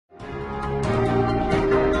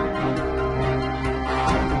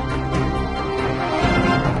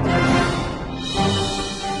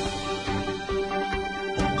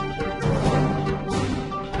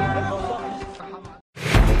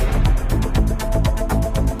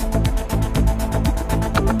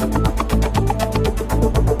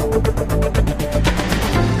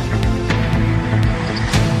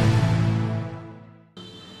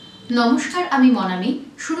নমস্কার, আমি মনামি।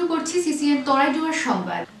 শুরু করছি সিসিএন তারাই ডুয়ার্স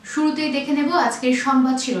সংবাদ। শুরুতেই দেখে নেব আজকের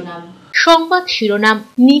সংবাদ শিরোনাম।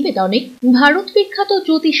 নিবেদনে ভারত বিখ্যাত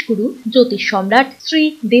জ্যোতিষগুরু জ্যোতিষ সম্রাট শ্রী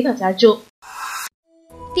দেবাচার্য।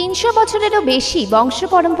 ৩০০ বছরেরও বেশি বংশ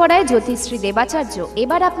পরম্পরায় জ্যোতিষশ্রী দেবাচার্য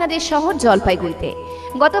এবার আপনাদের শহর জলপাইগুড়িতে।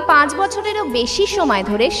 গত ৫ বছরেরও বেশি সময়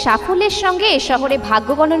ধরে সাফল্যের সঙ্গে এ শহরে ভাগ্য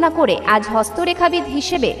গণনা করে আজ হস্তরেখাবিদ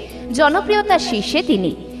হিসেবে জনপ্রিয়তার শীর্ষে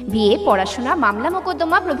তিনি। বিয়ে, পড়াশোনা, মামলা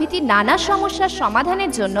মোকদ্দমা প্রভৃতি নানা সমস্যার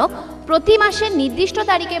সমাধানের জন্য প্রতি মাসের নির্দিষ্ট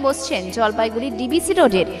তারিখে বসছেন জলপাইগুড়ির ডিবিসি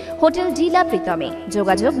রোডের হোটেল ডিলা প্রীতমে।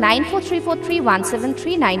 যোগাযোগ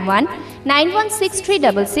 9434317391,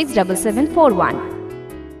 9163667741।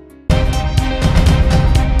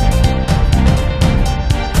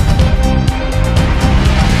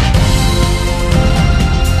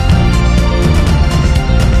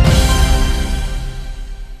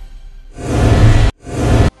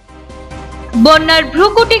 বন্যার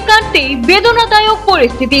ভ্রুকুটি কাটতে বেদনাদায়ক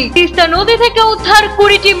পরিস্থিতি। তিস্তা নদী থেকে উদ্ধার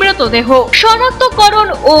 20টি মৃতদেহ। শনাক্তকরণ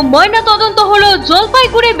ও ময়নাতদন্ত হলো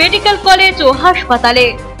জলপাইগুড়ি মেডিকেল কলেজ ও হাসপাতালে।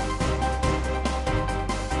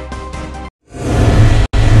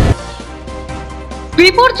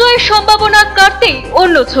 বিপর্যয়ের সম্ভাবনা কাটতে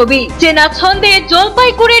অন্য ছবি। চেনা ছন্দে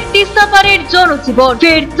জলপাইগুড়ির তিস্তা পাড়ের জনজীবন।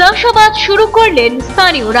 ফের চাষাবাদ শুরু করলেন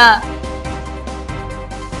স্থানীয়রা।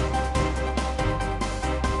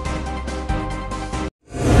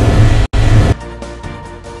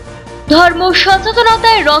 ধর্ম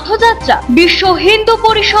সচেতনতায় রথযাত্রা। বিশ্ব হিন্দু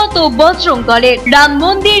পরিষদ ও বজরং দলের রাম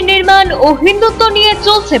মন্দির নির্মাণ ও হিন্দুত্ব নিয়ে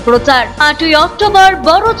চলছে প্রচার। 8ই অক্টোবর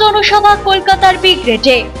বড় জনসভা কলকাতার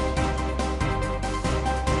ব্রিগেডে।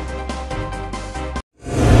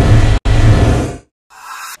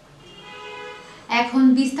 এখন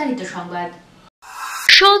বিস্তারিত সংবাদ।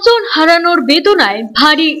 স্বজন হারানোর বেদনায়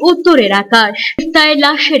ভারী উত্তরের আকাশ। তিস্তায়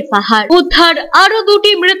লাশের পাহাড়। উদ্ধার আরো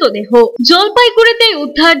 2টি মৃতদেহ। জলপাইগুড়িতে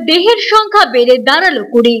উদ্ধার দেহের সংখ্যা বেড়ে দাঁড়ালো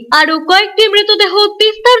 20। আরো কয়েকটি মৃতদেহ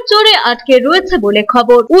তিস্তার চরে আটকে রয়েছে বলে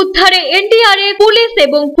খবর। উদ্ধারে এনডিআরএফ, পুলিশ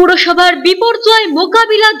এবং পুরসভার বিপর্যয়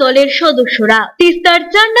মোকাবিলা দলের সদস্যরা। তিস্তার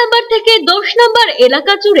 4 নম্বর থেকে 10 নম্বর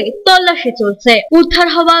এলাকা জুড়ে তল্লাশি চলছে। উদ্ধার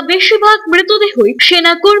হওয়া বেশিরভাগ মৃতদেহই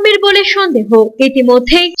সেনা কর্মীর বলে সন্দেহ।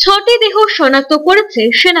 ইতিমধ্যেই 6টি দেহ শনাক্ত করেছে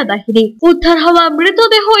সেনাবাহিনী। উদ্ধার হওয়া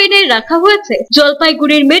মৃতদেহ এনে রাখা হয়েছে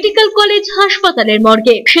জলপাইগুড়ির মেডিকেল কলেজ হাসপাতালের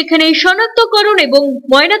মর্গে। সেখানে শনাক্তকরণ এবং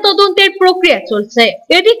ময়নাতদন্তের প্রক্রিয়া চলছে।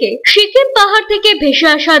 এদিকে সিকিম পাহাড় থেকে ভেসে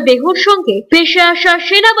আসা দেহর সঙ্গে ভেসে আসা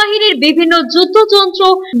সেনাবাহিনীর বিভিন্ন যুদ্ধযন্ত্র,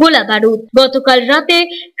 গোলা বারুদ। গতকাল রাতে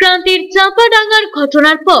ক্রান্তির চাপাডাঙ্গার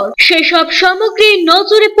ঘটনার পর সেসব সামগ্রী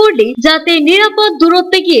নজরে পড়লে যাতে নিরাপদ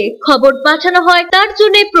দূরত্বে গিয়ে খবর পাঠানো হয় তার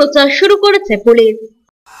জন্য প্রচার শুরু করেছে পুলিশ।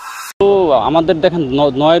 তো আমাদের দেখেন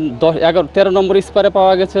 9, 10, 11, 13 নম্বর স্পারে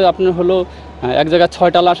পাওয়া গেছে আপনার হলো এক জায়গায়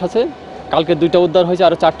 6টা লাশ আছে। কালকে 2টা উদ্ধার হয়েছে,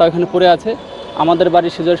 আরও 4টা এখানে পড়ে আছে। আমাদের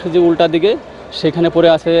বাড়ির সোজাসুজি উল্টা দিকে সেখানে পড়ে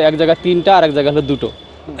আছে এক জায়গায় 3টা, আর এক জায়গায় হলো 2টো।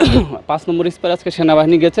 5 নম্বর স্পারে আজকে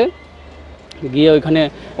সেনাবাহিনী গেছে, গিয়ে ওইখানে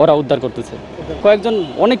ওরা উদ্ধার করতেছে। কয়েকজন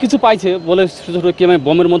অনেক কিছু পাইছে বলে, ছোটো ছোটো কি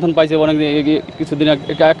বোমের মতন পাইছে অনেক কিছুদিন।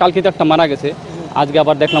 কালকে তো একটা মারা গেছে, আজকে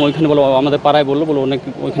আবার দেখলাম ওইখানে বলো আমাদের পাড়ায় বললো অনেক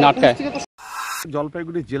ওইখানে আটকায়।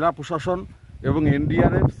 জলপাইগুড়ি জেলা প্রশাসন এবং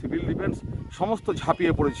এনডিআরএফ, সিভিল ডিফেন্স সমস্ত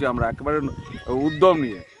ঝাঁপিয়ে পড়েছি আমরা একেবারে উদ্যম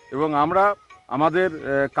নিয়ে। এবং আমরা আমাদের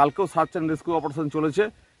কালকেও সার্চ অ্যান্ড রেস্কিউ অপারেশন চলেছে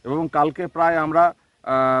এবং কালকে প্রায় আমরা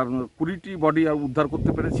 20টি বডি উদ্ধার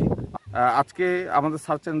করতে পেরেছি। আজকে আমাদের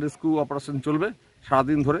সার্চ অ্যান্ড রেস্কিউ অপারেশন চলবে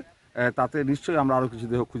সারাদিন ধরে। তাতে নিশ্চয়ই আমরা আরও কিছু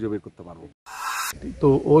দেহ খুঁজে বের করতে পারবো। तो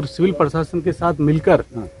और सिविल प्रशासन के साथ मिलकर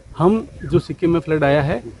हम जो सिक्किम में फ्लड आया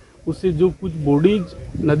है उससे जो कुछ बॉडीज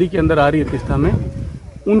नदी के अंदर आ रही है तिस्ता में,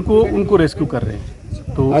 उनको रेस्क्यू कर रहे हैं।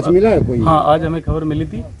 तो आज मिला है कोई? हाँ, आज हमें खबर मिली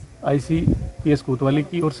थी ICPS कोतवाली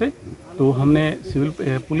की ओर से। तो हमने सिविल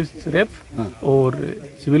पुलिस रेफ और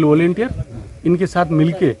सिविल वॉलेंटियर इनके साथ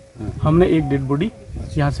मिलके हमने एक डेड बॉडी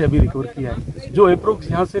यहाँ से अभी रिकवर किया है, जो अप्रोक्स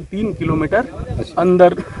यहाँ से 3 किलोमीटर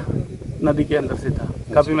अंदर नदी के अंदर से था।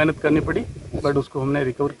 काफ़ी मेहनत करनी पड़ी, बट उसको हमने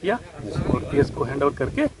रिकवर किया और केस को हैंड ओवर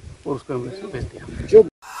करके और उसको भेज दिया।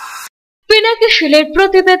 পিনাকি শিলের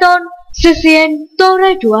প্রতিবেদন, সিসিএন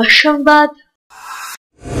তারাই ডুয়ার্স সংবাদ।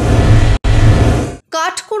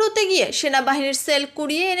 কাঠ কুড়োতে গিয়ে সেনাবাহিনীর সেল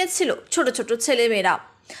কুড়িয়ে এনেছিল ছোট ছোট ছেলেমেয়েরা।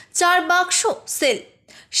 4 বাক্স সেল।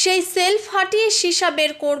 সেই সেল ফাটিয়ে সীসা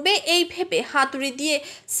বের করবে এই ভেবে হাতুড়ি দিয়ে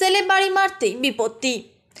সেলে বাড়ি মারতেই বিপত্তি।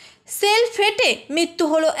 সেল ফেটে মৃত্যু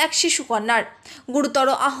হলো এক শিশুকন্যার। গুরুতর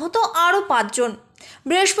আহত আরও 5 জন।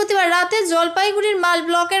 বৃহস্পতিবার রাতে জলপাইগুড়ির মাল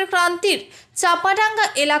ব্লকের ক্রান্তির চাপাডাঙ্গা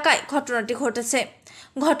এলাকায় ঘটনাটি ঘটেছে।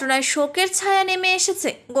 ঘটনায় শোকের ছায়া নেমে এসেছে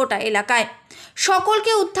গোটা এলাকায়।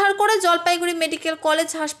 সকলকে উদ্ধার করে জলপাইগুড়ি মেডিকেল কলেজ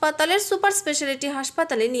হাসপাতালের সুপার স্পেশালিটি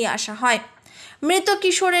হাসপাতালে নিয়ে আসা হয়। মৃত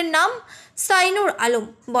কিশোরের নাম সাইনুর আলম,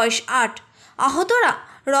 বয়স 8। আহতরা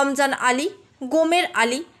রমজান আলী, গোমের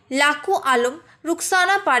আলী, লাকু আলম,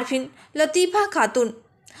 রুকসানা পারভিন, লতিফা খাতুন।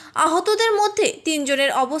 আহতদের মধ্যে 3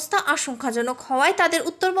 জনের অবস্থা আশঙ্কাজনক হওয়ায় তাদের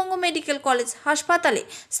উত্তরবঙ্গ মেডিকেল কলেজ হাসপাতালে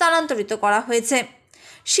স্থানান্তরিত করা হয়েছে।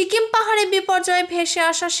 সিকিম পাহাড়ে বিপর্যয়ে ভেসে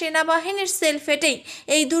আসা সেনাবাহিনীর সেল ফেটেই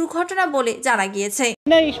এই দুর্ঘটনা বলে জানা গিয়েছে।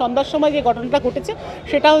 এই সন্ধ্যার সময় যে ঘটনাটা ঘটেছে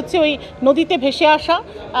সেটা হচ্ছে ওই নদীতে ভেসে আসা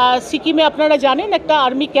সিকিমে আপনারা জানেন একটা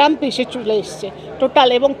আর্মি ক্যাম্প এসে চলে এসছে টোটাল,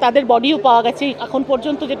 এবং তাদের বডিও পাওয়া গেছে। এখন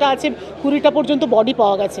পর্যন্ত যেটা আছে 20টা পর্যন্ত বডি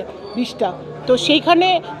পাওয়া গেছে, 20টা। তো সেইখানে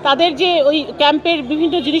তাদের যে ওই ক্যাম্পের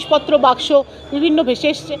বিভিন্ন জিনিসপত্র বাক্স বিভিন্ন ভেসে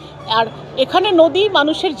এসছে। আর এখানে নদী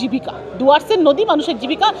মানুষের জীবিকা, ডুয়ার্সের নদী মানুষের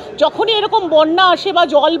জীবিকা। যখনই এরকম বন্যা আসে বা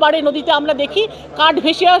জল বাড়ে নদীতে আমরা দেখি কাঠ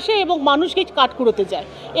ভেসে আসে এবং মানুষকে কাঠ কুড়োতে যায়।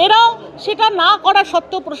 এরাও সেটা না করা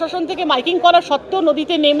সত্ত্বেও, প্রশাসন থেকে মাইকিং করা সত্ত্বেও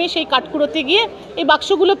নদীতে নেমে সেই কাঠ কুড়োতে গিয়ে এই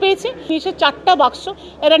বাক্সগুলো পেয়েছে। এসে 4টা বাক্স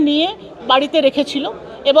এরা নিয়ে বাড়িতে রেখেছিল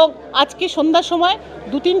এবং আজকে সন্ধ্যার সময়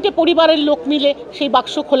 2-3টে পরিবারের লোক মিলে সেই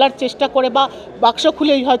বাক্স খোলার চেষ্টা করে বা বাক্স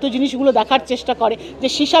খুলেই হয়তো জিনিসগুলো দেখার চেষ্টা করে যে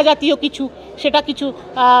সীসা জাতীয় কিছু, সেটা কিছু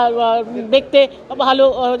দেখতে ভালো,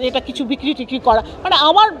 এটা কিছু বিক্রি টিক্রি করা। মানে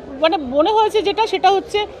আমার মনে হয়েছে সেটা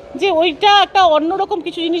হচ্ছে যে ওইটা একটা অন্যরকম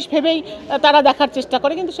কিছু জিনিস ভেবেই তারা দেখার চেষ্টা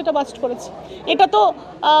করে, কিন্তু সেটা বাস্ট করেছে। এটা তো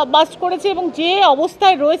বাস্ট করেছে এবং যে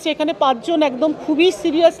অবস্থায় রয়েছে এখানে 5 জন একদম খুবই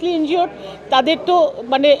সিরিয়াসলি ইনজিওর্ড। তাদের তো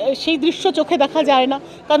সেই দৃশ্য চোখে দেখা যায় না,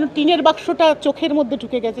 কারণ টিনের বাক্সটা চোখের মধ্যে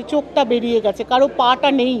ঢুকে গেছে, চোখটা বেরিয়ে গেছে, কারো পাটা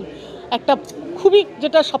নেই। একটা খুবই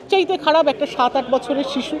যেটা সবচাইতে খারাপ, একটা 7-8 বছরের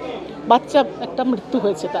শিশু বাচ্চা একটা মৃত্যু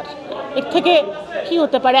হয়েছে তার। এর থেকে কি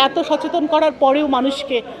হতে পারে? এত সচেতন করার পরেও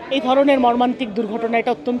মানুষকে এই ধরনের মর্মান্তিক দুর্ঘটনা,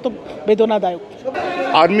 এটা অত্যন্ত বেদনাদায়ক।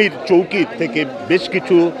 আর্মির চৌকি থেকে বেশ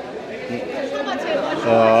কিছু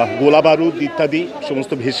গোলা বারুদ ইত্যাদি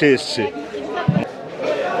সমস্ত ভেসে এসছে।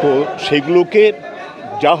 তো সেগুলোকে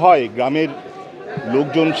যা হয় গ্রামের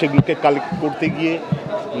লোকজন সেগুলোকে কালেক্ট করতে গিয়ে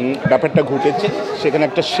ব্যাপারটা ঘটেছে। সেখানে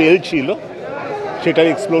একটা শেল ছিল,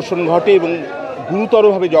 সেটার এক্সপ্লোশন ঘটে এবং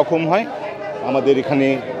গুরুতরভাবে জখম হয়। আমাদের এখানে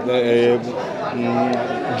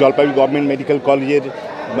জলপাইগুড়ি গভর্নমেন্ট মেডিকেল কলেজের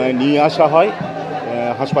নিয়ে আসা হয়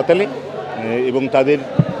হাসপাতালে, এবং তাদের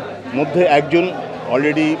মধ্যে একজন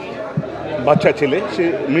অলরেডি বাচ্চা ছেলে, সে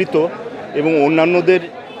মৃত, এবং অন্যান্যদের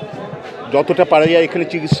যতটা পারা যায় এখানে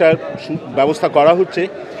চিকিৎসার ব্যবস্থা করা হচ্ছে।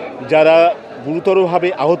 যারা গুরুতরভাবে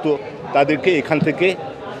আহত তাদেরকে এখান থেকে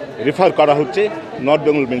রেফার করা হচ্ছে নর্থ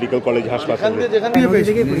বেঙ্গল মেডিকেল কলেজ হাসপাতালে।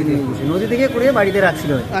 নদী থেকে কুড়িয়ে বাড়িতে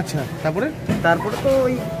রাখছিল। আচ্ছা, তারপরে তো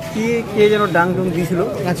ওই কে যেন ডাং দিয়েছিল।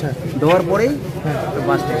 আচ্ছা, দেওয়ার পরেই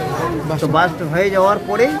বাস্ট হয়ে যাওয়ার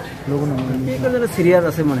পরেই যেন সিরিয়াস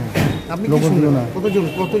আছে মনে হয়। আপনি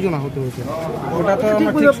কতজন আহত হয়েছে? ওটা তো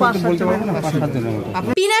আমরা ঠিক বলতে পারবো না, 5-7 জনের মতো।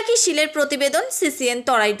 পিনাকি শিলের প্রতিবেদন, CCN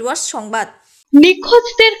তারাই ডুয়ার্স সংবাদ।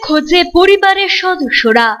 নিখোঁজদের খোঁজে পরিবারের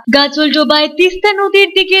সদস্যরা গাজলডোবায় তিস্তা নদীর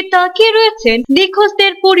দিকে তাকিয়ে রয়েছেন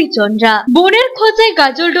নিখোঁজদের পরিজনরা। বোনের খোঁজে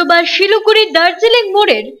গাজলডোবার শিলিগুড়ি দার্জিলিং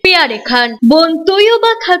মোড়ের পেয়ারে খান বোন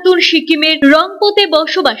তৈয়বা খাতুন সিকিমের রংপোতে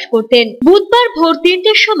বসবাস করতেন। বুধবার ভোর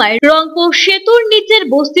 3টের সময় রংপো সেতুর নিচের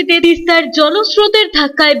বস্তিতে তিস্তার জলস্রোতের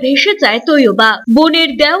ধাক্কায় ভেসে যায় তৈয়বা, বোনের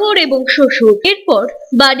দেওর এবং শ্বশুর। এরপর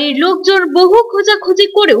বাড়ির লোকজন বহু খোঁজাখুঁজি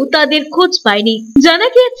করেও তাদের খোঁজ পায়নি। জানা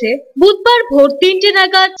গিয়েছে বুধবার ভোর 3টে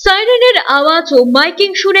নাগাদ সাইরেনের আওয়াজ ও মাইকিং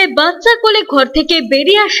শুনে বাচ্চা কোলে ঘর থেকে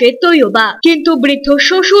বেরিয়ে আসে তৈয়বা, কিন্তু বৃদ্ধ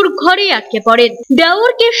শ্বশুর ঘরে আটকে পড়েন।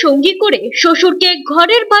 দেওরকে সঙ্গী করে শ্বশুরকে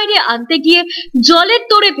ঘরের বাইরে আনতে গিয়ে জলের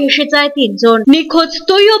তোড়ে ভেসে যায় 3 জন। নিখোঁজ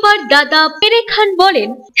তৈয়বার দাদা পেরে খান বলেন,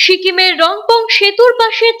 সিকিমের রংপং সেতুর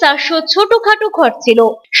পাশে 400 ছোটখাটো ঘর ছিল,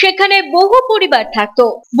 সেখানে বহু পরিবার থাকতো।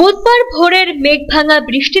 বুধবার ভোরের মেঘ ভাঙা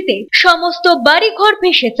বৃষ্টিতে সমস্ত বাড়ি ঘর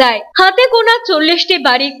ভেসে যায়। হাতে গোনা 40টি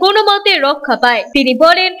বাড়ি কোনো মতে রক্ষা পায়। তিনি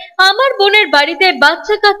বলেন, আমার বোনের বাড়িতে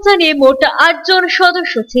বাচ্চা কাচ্চা নিয়ে মোট 8 জন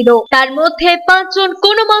সদস্য ছিল, তার মধ্যে 5 জন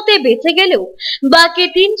কোনো মতে বেঁচে গেলেও বাকি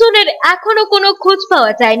 3 জনের এখনো কোনো খোঁজ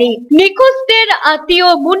পাওয়া যায়নি। নিখোঁজদের আত্মীয়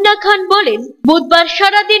মুন্না খান বলেন, বুধবার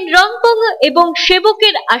সারাদিন রংপং এবং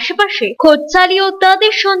সেবকের আশেপাশে খোঁজ চালিয়েও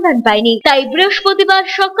তাদের সন্ধান পায়নি। তাই বৃহস্পতিবার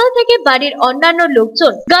সকাল থেকে বাড়ির অন্যান্য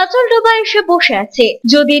লোকজন গাজলডোবা এসে বসে আছে,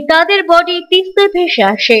 যদি তাদের বডি তিস্তায় ভেসে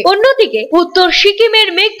আসে। অন্যদিকে উত্তর সিকিমের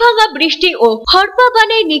মেঘভাঙা বৃষ্টি ও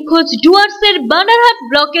হরপাবানে নিখোঁজ ডুয়ার্সের বানারহাট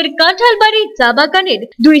ব্লকের কাঁঠালবাড়ি চা বাগানের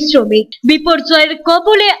 2 শ্রমিক। বিপর্যয়ের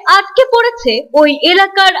কবলে আটকে পড়েছে ওই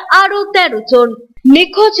এলাকার আরো 13 জন।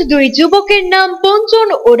 নিখোঁজ 2 যুবকের নাম পঞ্চন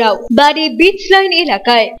ওরাও, বাড়ি বিচ লাইন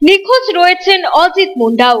এলাকায়। নিখোঁজ রয়েছেন অজিত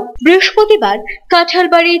মুন্ডাও। বৃহস্পতিবার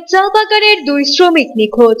কাঁঠালবাড়ি চা বাগানের 2 শ্রমিক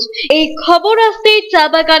নিখোঁজ। এই খবর আসতেই চা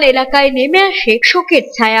বাগান এলাকায় নেমে আসে শোকের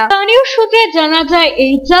ছায়া। স্থানীয় সূত্রে জানা যায়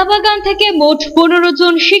এই চা বাগান থেকে মোট 15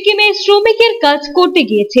 জন সিকিমে শ্রমিকের কাজ করতে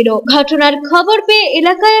গিয়েছিল। ঘটনার খবর পেয়ে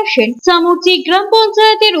এলাকায় আসেন চামুচি গ্রাম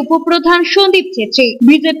পঞ্চায়েতের উপপ্রধান সন্দীপ ছেত্রী,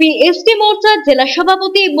 বিজেপি एसटी मोर्चा जिला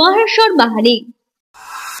सभापति महेश्वर महाली।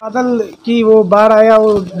 बादल की वो बाढ़ आया,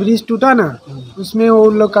 वो ब्रिज टूटा ना, उसमें वो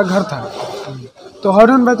लोग का घर था, तो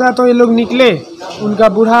हॉर्न बजा तो ये लोग निकले, उनका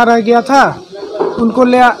बूढ़ा रह गया था, उनको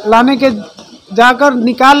लाने के जाकर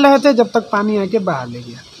निकाल रहे थे जब तक पानी आके बाहर ले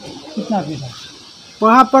गया। कितना आदमी था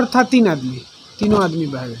वहाँ पर? था 3 आदमी, तीनों आदमी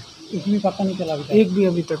बह गए। एक भी पता नहीं चला? एक भी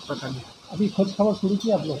अभी तक पता नहीं। अभी खोज खबर शुरू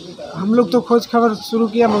किया आप लोग? हम लोग तो खोज खबर शुरू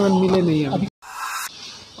किया मगर मिले नहीं अभी।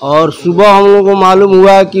 और सुबह हम लोग को मालूम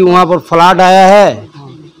हुआ कि वहाँ पर फ्लड आया है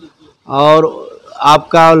और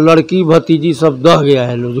आपका लड़की भतीजी सब दह गया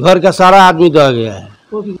है, लोग घर का सारा आदमी दह गया है।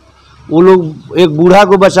 वो लोग एक बूढ़ा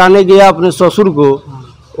को बचाने गया अपने ससुर को,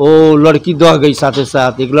 वो लड़की दह गई साथ ही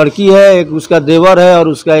साथ। एक लड़की है, एक उसका देवर है और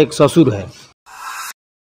उसका एक ससुर है।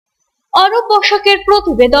 अनुप बसाकेर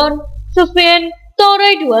प्रतिवेदन, Ccn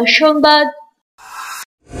Tarai Dooars সংবাদ।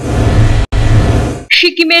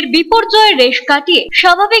 সিকিমের বিপর্যয় রেশ কাটিয়ে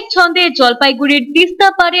স্বাভাবিক ছন্দে জলপাইগুড়ির তিস্তা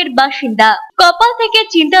পাড়ের বাসিন্দা। কপাল থেকে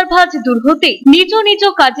চিন্তার ভাঁজ দূর হতে নিজ নিজ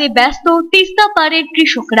কাজে ব্যস্ত তিস্তা পাড়ের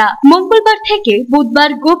কৃষকরা। মঙ্গলবার থেকে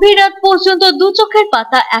বুধবার গভীর রাত পর্যন্ত দু চোখের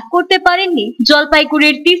পাতা এক করতে পারেননি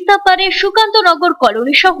জলপাইগুড়ির তিস্তা পাড়ের সুকান্তনগর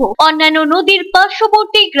কলোনি সহ অন্যান্য নদীর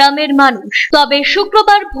পার্শ্ববর্তী গ্রামের মানুষ। তবে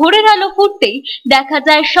শুক্রবার ভোরের আলো ফুটতেই দেখা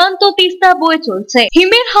যায় শান্ত তিস্তা বয়ে চলছে,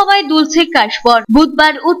 হিমের হাওয়ায় দুলছে কাশবন।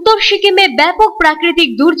 বুধবার উত্তর সিকিমে ব্যাপক প্রাকৃতিক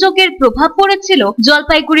দুর্যোগের প্রভাব পড়েছিল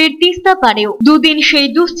জলপাইগুড়ির তিস্তা পাড়েও। দুদিন সেই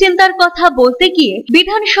দুশ্চিন্তার কথা বলতে গিয়ে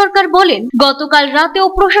বিধান সরকার বলেন, গতকাল রাতেও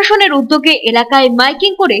প্রশাসনের উদ্যোগে এলাকায়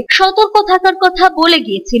মাইকিং করে সতর্ক থাকার কথা বলে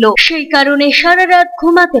গিয়েছিল, সেই কারণে সারা রাত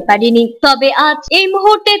ঘুমাতে পারিনি। তবে আজ এই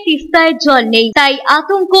মুহূর্তে তিস্তায় জল নেই, তাই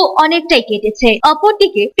আতঙ্ক অনেকটাই কেটেছে।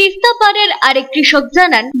 অপরদিকে তিস্তা পাড়ের আরেক কৃষক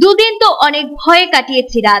জানান, দুদিন তো অনেক ভয়ে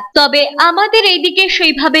কাটিয়েছি রাত, তবে আমাদের এইদিকে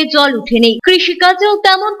সেইভাবে জল উঠেনি, কৃষিকাজেও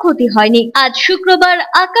তেমন ক্ষতি হয়নি। আজ শুক্রবার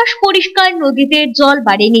আকাশ পরিষ্কার, নদীতে জল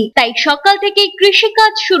বাড়েনি, তাই সকাল থেকে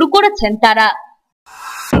কৃষিকাজ শুরু করেছেন তারা।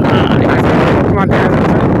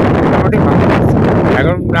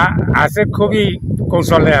 এখন আছে খুবই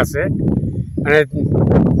কৌশলে আছে, মানে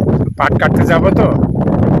পাট কাটতে যাবো তো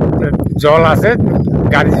জল আছে,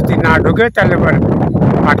 গাড়ি যদি না ঢুকে তাহলে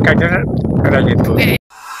পাট কাটে যেত।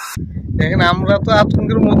 দেখেন আমরা তো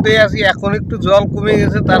আতঙ্কের মধ্যেই আছি, এখন একটু জল কমে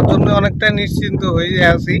গেছে তার জন্য অনেকটা নিশ্চিন্ত হয়ে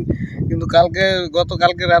আছি। কিন্তু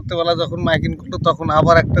গতকালকে রাত্রেবেলা যখন মাইকিং করলো তখন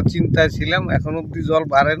আবার একটা চিন্তায় ছিলাম, এখন অবধি জল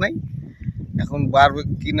বাড়ে নাই, এখন বাড়বে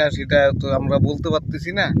কিনা সেটা তো আমরা বলতে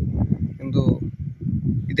পারতেছি না, কিন্তু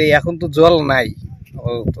এটাই এখন তো জল নাই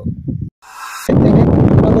আপাতত।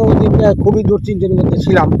 খুবই দুশ্চিন্তার মধ্যে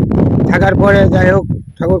ছিলাম, থাকার পরে যাই হোক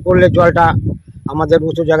ঠাকুর করলে জলটা আমাদের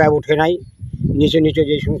উঁচু জায়গায় ওঠে নাই, নিচে নিচে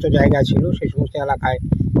যে সমস্ত জায়গা ছিল সেই সমস্ত এলাকায়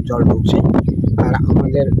জল ঢুকছে, আর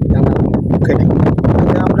আমাদের জানা ঢুকে নেই,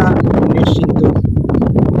 আমরা নিশ্চিন্ত।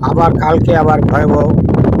 আবার কালকে আবার ভয়াবহ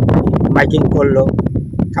মাইকিং করলো,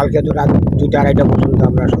 কালকে তো রাত 2টা-2:30 পর্যন্ত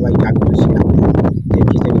আমরা সবাই জাগ্রত ছিলাম যে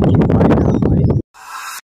কি হয় না হয়।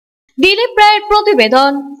 দিলীপ রায়ের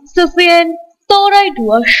প্রতিবেদন, Ccn Tarai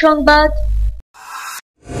Dooars সংবাদ।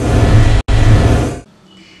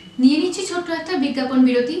 নিয়ে নিচ্ছি ছোট্ট একটা বিজ্ঞাপন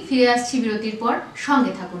বিরতি, ফিরে আসছি বিরতির পর,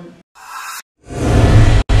 সঙ্গে থাকুন।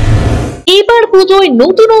 এবার পুজোয়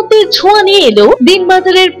নতুনত্বের ছোঁয়া নিয়ে এলো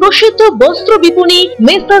দিনবাজারের প্রসিদ্ধ বস্ত্র বিপণী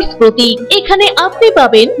মেসার্স প্রতীক। এখানে আপনি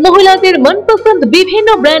পাবেন মহিলাদের মনপসন্দ বিভিন্ন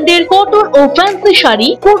ব্র্যান্ডের কটন ও ফ্যান্সি শাড়ি,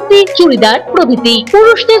 কুর্তি, চুড়িদার প্রভৃতি।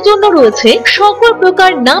 পুরুষদের জন্য রয়েছে সকল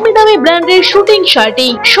প্রকার নামি দামি ব্র্যান্ডের শুটিং শার্টি,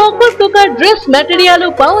 সকল প্রকার ড্রেস ম্যাটেরিয়ালও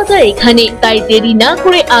পাওয়া যায় এখানে। তাই দেরি না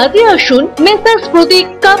করে আজই আসুন মেসার্স প্রতীক,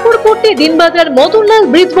 কাপড় পট্টি, দিনবাজার, মদনলাল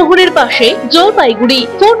ব্রিজ মোহরের পাশে, জলপাইগুড়ি।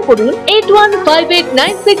 ফোন করুন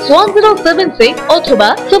 8158961076 অথবা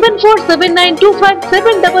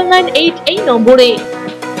 7479257998 এই নম্বরে।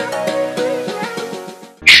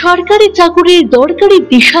 সরকারি চাকুরির দরকারি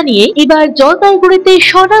দিশা নিয়ে এবার জলপাইগুড়িতে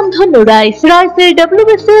স্বনামধন্য রাইসের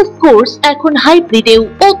WBCS কোর্স এখন হাইব্রিডেও।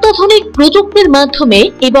 অত্যাধুনিক প্রযুক্তির মাধ্যমে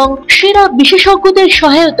এবং সেরা বিশেষজ্ঞদের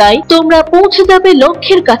সহায়তায় তোমরা পৌঁছে যাবে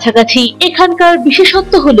লক্ষ্যের কাছাকাছি। এখানকার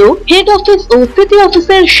বিশেষত্ব হলো হেড অফিস ও সিটি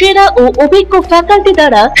অফিসের সেরা ও অভিজ্ঞ ফ্যাকাল্টি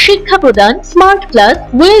দ্বারা শিক্ষা প্রদান, smart class,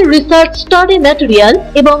 well research study material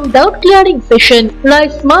এবং doubt clearing session.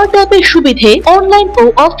 Rice smart অ্যাপের সুবিধে অনলাইন ও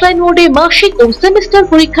অফলাইন মোডে মাসিক ও সেমিস্টার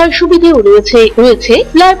পরীক্ষার সুবিধাও রয়েছে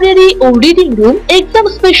লাইব্রেরি ও reading room, exam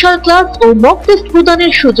special class ও মক টেস্ট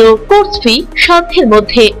প্রদানের সুযোগ। কোর্স ফি সাধ্যের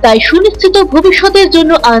মধ্যে, তাই সুনিশ্চিত ভবিষ্যতের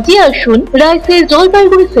জন্য আজই আসুন রাইসের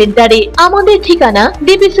জলপাইগুড়ি সেন্টারে। আমাদের ঠিকানা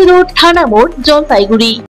DPC রোড, থানা মোড়,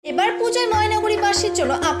 জলপাইগুড়ি। এবার পূজায় ময়নাগুড়ি নববর্ষবাসীর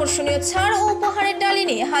জন্য আকর্ষণীয় ছাড় ও উপহারের ডালি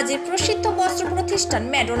নিয়ে হাজির প্রসিদ্ধ বস্ত্র প্রতিষ্ঠান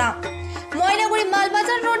ম্যাডোনা। ময়নাগুড়ি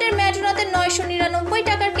মালবাজার রোডের ম্যাডোনাতে 999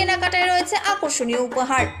 টাকার কেনাকাটায় রয়েছে আকর্ষণীয়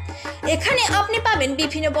উপহার। এখানে আপনি পাবেন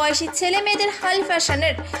বিভিন্ন বয়সী ছেলে মেয়েদের হাই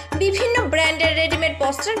ফ্যাশনের বিভিন্ন ব্র্যান্ডের রেডিমেড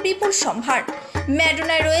বস্ত্রের বিপুল সম্ভার।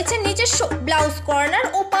 ম্যাডোনায় রয়েছে নিজস্ব ব্লাউজ কর্নার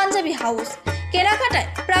ও পাঞ্জাবি হাউস। কেনাকাটায়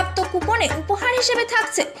প্রাপ্ত কুপনে উপহার হিসেবে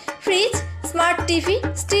থাকছে ফ্রিজ, স্মার্ট টিভি,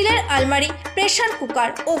 স্টিলের আলমারি, প্রেসার কুকার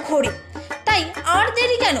ও ঘড়ি। তাই আর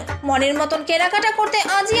দেরি কেন, মনের মতন কেনাকাটা করতে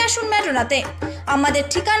আজই আসুন ম্যাডোনাতে। আমাদের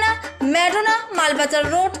ঠিকানা ম্যাডোনা, মালবাজার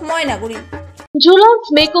রোড, ময়নাগুড়ি। ঝুলন্স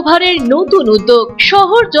মেকওভারের নতুন উদ্যোগ।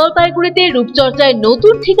 শহর জলপাইগুড়িতে রূপচর্চায়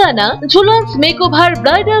নতুন ঠিকানা ঝুলন্স মেকওভার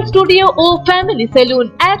ব্রাইডাল স্টুডিও ও ফ্যামিলি সেলুন।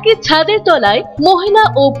 একই ছাদের তলায় মহিলা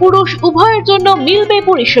ও পুরুষ উভয়ের জন্য মিলবে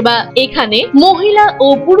পরিষেবা। এখানে মহিলা ও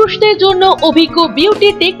পুরুষদের জন্য অভিজ্ঞ বিউটি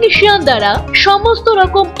টেকনিশিয়ান দ্বারা সমস্ত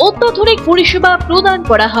রকম অত্যাধুনিক পরিষেবা প্রদান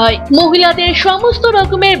করা হয়। মহিলাদের সমস্ত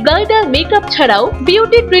রকমের ব্রাইডাল মেকআপ ছাড়াও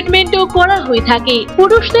বিউটি ট্রিটমেন্টও করা হয়ে থাকে।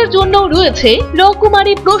 পুরুষদের জন্য রয়েছে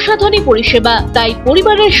রকমারি প্রসাধনী পরিষেবা। তাই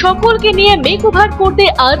পরিবারের সকলকে নিয়ে মেকওভার করতে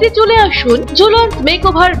আজই চলে আসুন ঝুলন্স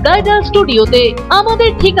মেকওভার ব্রাইডাল স্টুডিওতে।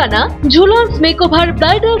 আমাদের ঠিকানা ঝুলন্স মেকওভার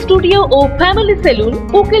ব্রাইডাল স্টুডিও ও ফ্যামিলি সেলুন,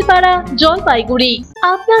 উকিলপাড়া, জলপাইগুড়ি।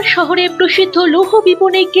 আপনার শহরে প্রসিদ্ধ লৌহ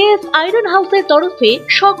বিপণী কেএস আয়রন হাউসের তরফে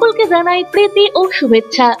সকলকে জানাই প্রীতি ও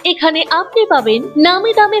শুভেচ্ছা। এখানে আপনি পাবেন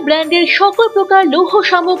নামি দামি ব্র্যান্ডের সকল প্রকার লৌহ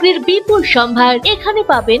সামগ্রীর বিপুল সম্ভার। এখানে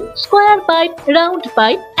পাবেন square pipe, round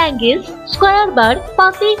pipe, angles, square বার,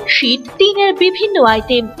 পাতি, শীট, টিনের বিভিন্ন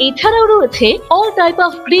আইটেম। এছাড়াও রয়েছে all type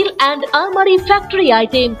of grill and আলমারি ফ্যাক্টরি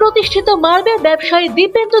আইটেম। প্রতিষ্ঠিত মার্বেল ব্যবসায়ী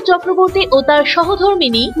দীপেন্দ্র চক্রবর্তী ও তার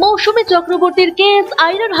সহধর্মিনী মৌসুমী চক্রবর্তীর কেএস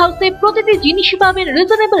আয়রন হাউসে প্রতিটি জিনিসই পাবেন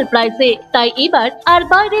রিজনেবল প্রাইসে। তাই এবার আর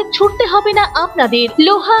বাইরে ছুটতে হবে না আপনাদের।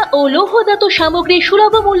 লোহা ও লৌহজাত সামগ্রী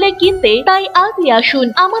সুলভ মূল্যে কিনতে তাই আজই আসুন।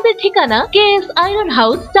 আমাদের ঠিকানা কেএস আয়রন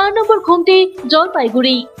হাউস, 4 নম্বর ঘুমটি,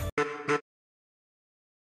 জলপাইগুড়ি।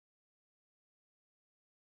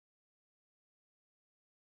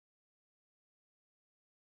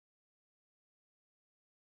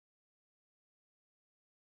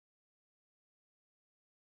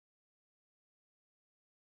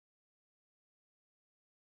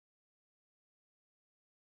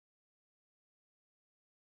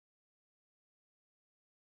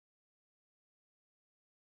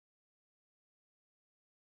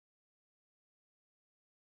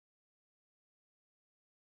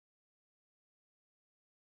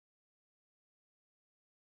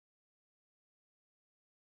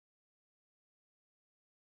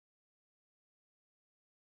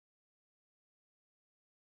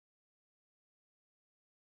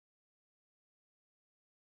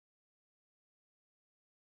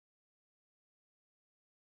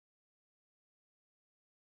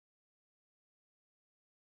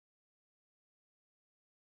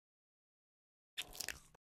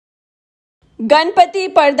 গণপতি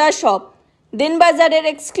পর্দা শপ, দিনবাজারের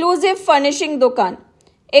এক্সক্লুসিভ ফার্নিশিং দোকান।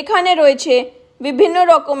 এখানে রয়েছে বিভিন্ন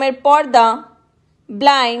রকমের পর্দা,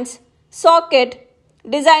 ব্লাইন্ডস, সকেট,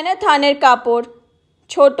 ডিজাইনার থানের কাপড়,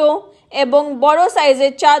 ছোট এবং বড়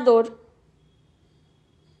সাইজের চাদর,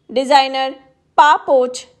 ডিজাইনার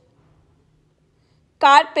পাপোচ,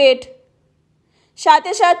 কার্পেট,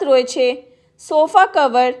 সাথে সাথে রয়েছে সোফা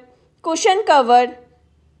কভার, কুশন কভার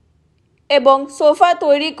এবং সোফা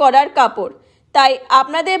তৈরি করার কাপড়। তাই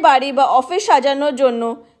আপনাদের বাড়ি বা অফিস সাজানোর জন্য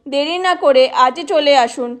দেরি না করে আজই চলে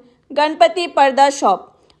আসুন গণপতি পর্দা শপ।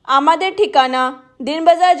 আমাদের ঠিকানা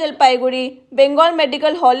দিনবাজার, জলপাইগুড়ি, বেঙ্গল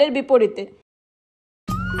মেডিকেল হলের বিপরীতে।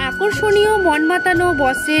 আকর্ষণীয় মনমাতানো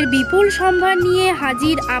বস্ত্রের বিপুল সম্ভার নিয়ে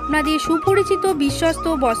হাজির আপনাদের সুপরিচিত বিশ্বস্ত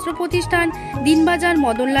বস্ত্র প্রতিষ্ঠান দিনবাজার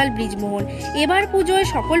মদনলাল ব্রিজমোহন। এবার পুজোয়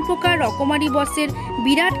সকল প্রকার রকমারি বস্ত্রের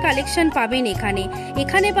বিরাট কালেকশন পাবেন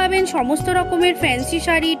এখানে পাবেন সমস্ত রকমের fancy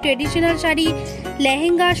sari, traditional sari,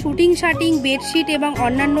 lehenga, shooting শার্টিং, bedsheet এবং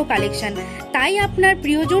অন্যান্য কালেকশন। তাই আপনার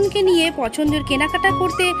প্রিয়জনকে নিয়ে পছন্দের কেনাকাটা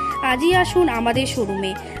করতে আজই আসুন আমাদের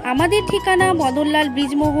শোরুমে। আমাদের ঠিকানা মদনলাল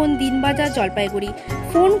ব্রিজমোহন, দিনবাজার, জলপাইগুড়ি।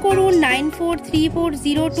 ফোন করুন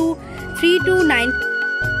 9434023299।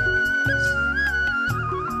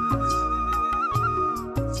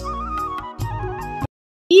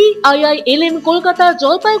 IILM Kolkata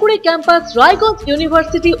Jalpaiguri campus Raiganj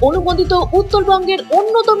university অনুমোদিত উত্তরবঙ্গের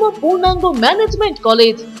অন্যতম পূর্ণাঙ্গ ম্যানেজমেন্ট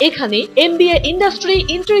কলেজ। এখানে MBA industry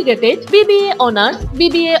integrated, BBA honours,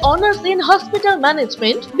 BBA honours in hospital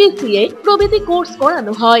management, BCA প্রভৃতি কোর্স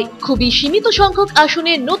করানো হয়। খুবই সীমিত সংখ্যক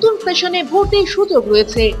আসনে নতুন সেশনে ভর্তির সুযোগ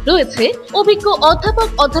রয়েছে। অভিজ্ঞ অধ্যাপক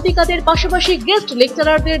অধ্যাপিকাদের পাশাপাশি গেস্ট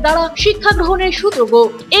লেকচারারদের দ্বারা শিক্ষা গ্রহণের সুযোগও।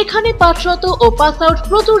 এখানে পাঠরত ও পাস আউট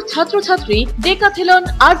প্রচুর ছাত্রছাত্রী Decathlon,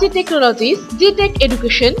 RGT technologies, জিটেক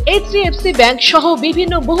education, HDFC bank সহ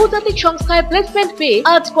বিভিন্ন বহুজাতিক সংস্থায় প্লেসমেন্ট পেয়ে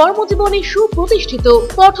আজ কর্মজীবনে সুপ্রতিষ্ঠিত।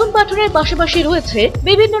 পঠন পাঠনের পাশাপাশি রয়েছে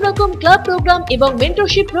বিভিন্ন রকম ক্লাব প্রোগ্রাম এবং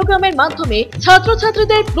মেন্টরশিপ প্রোগ্রামের মাধ্যমে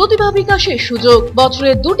ছাত্রছাত্রীদের প্রতিভা বিকাশের সুযোগ।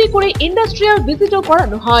 বছরে 2টি করে ইন্ডাস্ট্রিয়াল ভিজিটও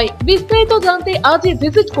করানো হয়। বিস্তারিত জানতে আজই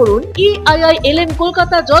ভিজিট করুন EIILN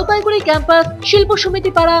কলকাতা জলপাইগুড়ি ক্যাম্পাস, শিল্প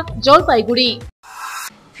সমিতি পাড়া, জলপাইগুড়ি।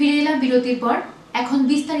 ফিরে এলাম বিরতির পর, এখন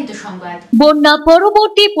বিস্তারিত সংবাদ। বন্যা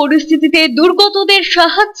পরবর্তী পরিস্থিতিতে দুর্গতদের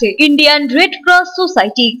সাহায্যে ইন্ডিয়ান রেড ক্রস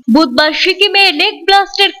সোসাইটি। বুধবার সিকিমে লেক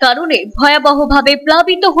ব্লাস্টের কারণে ভয়াবহভাবে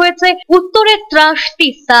প্লাবিত হয়েছে উত্তরের ত্রাস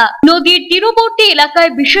তিস্তা নদীর তীরবর্তী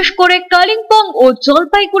এলাকায়, বিশেষ করে কালিম্পং ও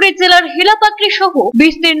জলপাইগুড়ি জেলার হেলাপাকড়ি সহ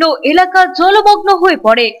বিস্তীর্ণ এলাকা জলমগ্ন হয়ে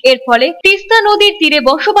পড়ে। এর ফলে তিস্তা নদীর তীরে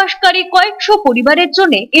বসবাসকারী কয়েকশো পরিবারের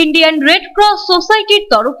জন্য ইন্ডিয়ান রেড ক্রস সোসাইটির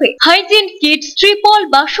তরফে হাইজিন কিট, ত্রিপল,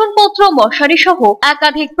 বাসনপত্র, মশারি সহ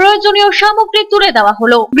একাধিক প্রয়োজনীয় সামগ্রী তুলে দেওয়া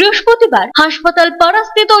হলো। বৃহস্পতিবার হাসপাতাল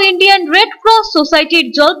পাড়াস্থিত ইন্ডিয়ান রেড ক্রস সোসাইটির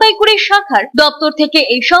জলপাইগুড়ি শাখার দপ্তর থেকে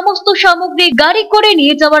এই সমস্ত সামগ্রী গাড়ি করে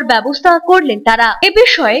নিয়ে যাওয়ার ব্যবস্থা করলেন তারা। এ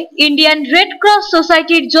বিষয়ে ইন্ডিয়ান রেড ক্রস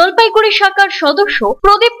সোসাইটির জলপাইগুড়ি শাখার সদস্য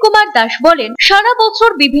প্রদীপ কুমার দাস বলেন, সারা বছর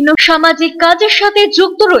বিভিন্ন সামাজিক কাজের সাথে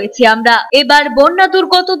যুক্ত রয়েছি আমরা। এবার বন্যা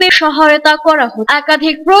দুর্গতদের সহায়তা করা হলো।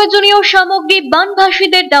 একাধিক প্রয়োজনীয় সামগ্রী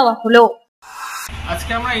বানভাসীদের দেওয়া হলো।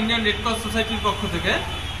 আজকে আমরা ইন্ডিয়ান রেড ক্রস সোসাইটির পক্ষ থেকে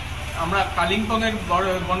আমরা কালিম্পংয়ের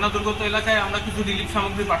বন্যা দুর্গত এলাকায় আমরা কিছু রিলিফ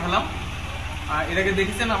সামগ্রী পাঠালাম। এর আগে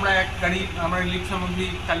দেখেছেন আমরা এক গাড়ি রিলিফ সামগ্রী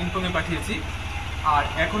কালিম্পংয়ে পাঠিয়েছি। আর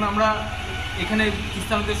এখন আমরা এখানে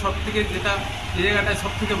তিস্তা নদীর সব থেকে যে জায়গাটায়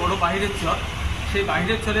সব থেকে বড় বাহিরের চর, সেই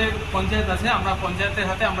বাহিরের চরে পঞ্চায়েত আছে, আমরা পঞ্চায়েতের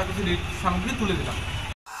হাতে আমরা কিছু রিলিফ সামগ্রী তুলে দিলাম।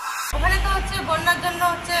 ওখানে তো বন্যার জন্য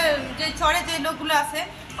যে চরে যে লোকগুলো আছে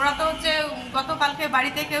ওরা তো গতকালকে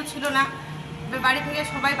বাড়িতে কেউ ছিল না, বাড়ি থেকে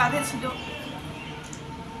সবাই বাঁধে ছিল,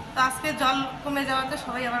 তো আজকে জল কমে যাওয়াতে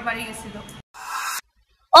সবাই আবার বাড়ি গেছিল।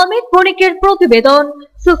 অমিত বণিকের প্রতিবেদন,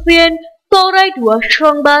 Ccn Tarai Dooars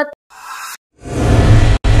সংবাদ।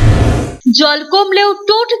 জল কমলেও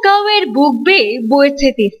টোটগাঁওয়ের বুক বেয়ে বইছে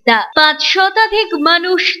তিস্তা। 5 শতাধিক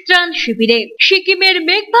মানুষ ত্রাণ শিবিরে। সিকিমের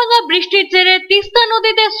মেঘভাঙা বৃষ্টির জেরে তিস্তা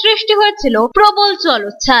নদীতে সৃষ্টি হয়েছিল প্রবল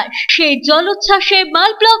জলোচ্ছ্বাস। সেই জলোচ্ছ্বাসে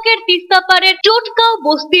মাল ব্লকের তিস্তা পাড়ের টোটগাঁও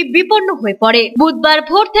বস্তি বিপন্ন হয়ে পড়ে। বুধবার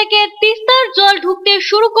ভোর থেকে তিস্তার জল ঢুকতে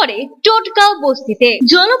শুরু করে টোটগাঁও বস্তিতে।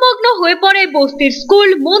 জলমগ্ন হয়ে পড়ে বস্তির স্কুল,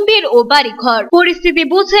 মন্দির ও বাড়িঘর। পরিস্থিতি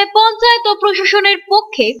বুঝে পঞ্চায়েত ও প্রশাসনের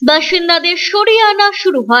পক্ষে বাসিন্দাদের সরিয়ে আনা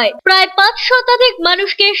শুরু হয়। প্রায় 5 শতাধিক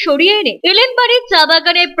মানুষকে সরিয়ে এনে এলেনবাড়ি চা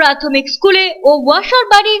বাগানে প্রাথমিক স্কুলে ও ওয়াসার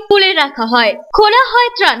বাড়ি খুলে রাখা হয়। খোলা হয়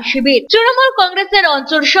ত্রাণ শিবির। তৃণমূল কংগ্রেসের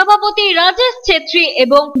অঞ্চল সভাপতি রাজেশ ছেত্রী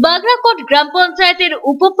এবং বাগরাকোট গ্রাম পঞ্চায়েতের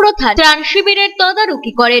উপপ্রধান ত্রাণ শিবিরের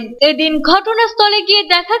তদারকি করেন। এদিন ঘটনাস্থলে গিয়ে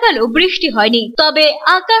দেখা গেল বৃষ্টি হয়নি, তবে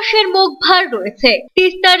আকাশের মুখ ভার রয়েছে।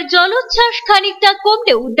 তিস্তার জলোচ্ছ্বাস খানিকটা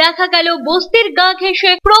কমলেও দেখা গেল বস্তির গা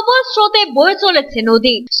ঘেঁষে প্রবল স্রোতে বয়ে চলেছে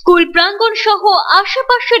নদী। স্কুল প্রাঙ্গণ সহ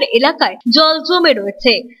আশেপাশের এলাকায় জল জমে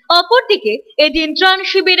রয়েছে। অপরদিকে এদিন ত্রাণ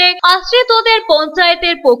শিবিরে আশ্রিতদের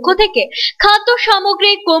পঞ্চায়েতের পক্ষ থেকে খাদ্য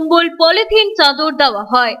সামগ্রী, কম্বল, পলিথিন, চাদর দেওয়া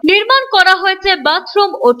হয়। নির্মাণ করা হয়েছে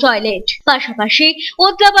বাথরুম ও টয়লেট। পাশাপাশি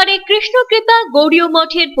ওদলাবাড়ি কৃষ্ণকৃপা গৌড়ীয়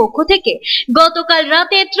মঠের পক্ষ থেকে গতকাল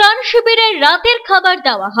রাতে ত্রাণ শিবিরে রাতের খাবার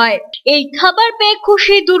দেওয়া হয়। এই খাবার পেয়ে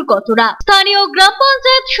খুশি দুর্গতরা। স্থানীয় গ্রাম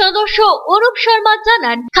পঞ্চায়েত সদস্য অরূপ শর্মা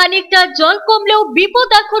জানান, খানিকটা জল কমলেও বিপদ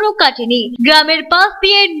এখনো কাটেনি। গ্রামের পাশ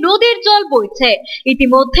দিয়ে নদীর জল বইছে।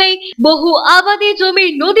 ইতিমধ্যেই বহু আবাদি জমি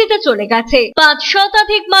নদীতে চলে গেছে। 5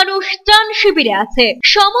 শতাধিক মানুষ ত্রাণ শিবিরে আছে।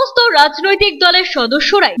 সমস্ত রাজনৈতিক দলের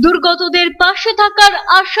সদস্যরাই দুর্গতদের পাশে থাকার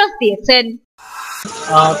আশ্বাস দিয়েছেন।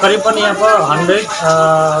 करीबन यहाँ पर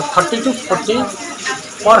 130 to 40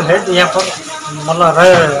 पर हेड यहाँ पर मतलब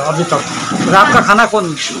रहे अभी तक। रात का खाना कौन?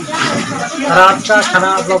 रात का खाना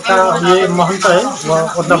आप लोग का ये महंत है, वो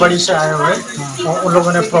ओदलाबाड़ी से आए हुए, उन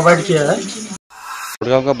लोगों ने प्रोवाइड किया है।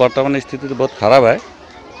 गाँव का वर्तमान स्थिति तो बहुत ख़राब है।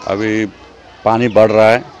 अभी पानी बढ़ रहा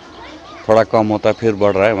है, थोड़ा कम होता है फिर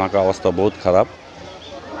बढ़ रहा है। वहाँ का अवस्था बहुत ख़राब,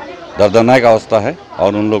 दर्दनाक अवस्था है।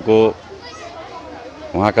 और उन लोग को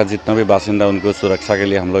वहाँ का जितना भी बासिंदा उनको सुरक्षा के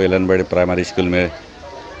लिए हम लोग एलनबाड़ी प्राइमरी स्कूल में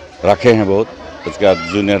रखे हैं बहुत। उसके बाद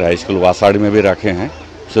जूनियर हाई स्कूल वासाड़ी में भी रखे हैं।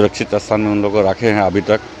 सुरक्षित स्थान में उन लोग को रखे हैं अभी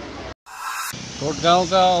तक। टोटगांव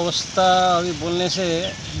का अवस्था अभी बोलने से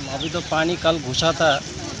अभी तो पानी कल घुसा था,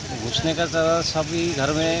 घुसने का तरह सभी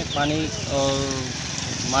घर में पानी और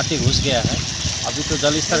माटी घुस गया है। अभी तो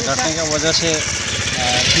जल स्तर घटने की वजह से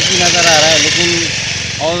ठीक ही नज़र आ रहा है, लेकिन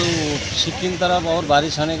और सिक्किम तरफ और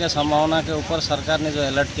बारिश होने की संभावना के ऊपर सरकार ने जो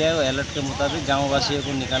अलर्ट किया है, वो अलर्ट के मुताबिक गाँव वासियों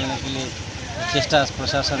को निकालने के लिए चेष्टा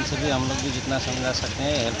प्रशासन से भी हम लोग भी जितना समझा सकते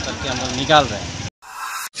हैं हेल्प करके हम लोग निकाल रहे हैं।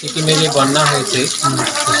 সিকিমে যে বন্যা হয়েছে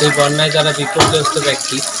সেই বন্যায় যারা বিপর্যস্ত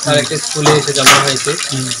ব্যক্তি তারা একটা স্কুলে এসে জমা হয়েছে।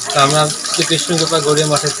 তো আমরা শ্রীকৃষ্ণকৃপা গড়িয়া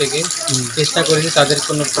মঠের থেকে চেষ্টা করেছি তাদের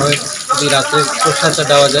কোনো যদি রাত্রে প্রসাদটা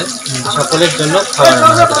দেওয়া যায় সকলের জন্য খাওয়ার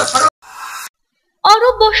রান্না হবে।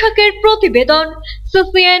 আরব বসাকের প্রতিবেদন,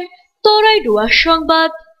 Ccn Tarai Dooars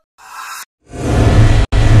সংবাদ।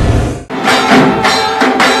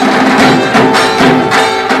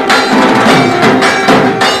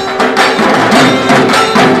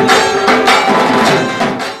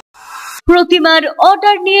 প্রতিমার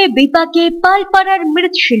অর্ডার নিয়ে বিপাকে পালপাড়ার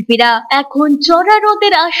মৃৎশিল্পীরা। এখন চড়া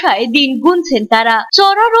রোদের আশায় দিন গুনছেন তারা।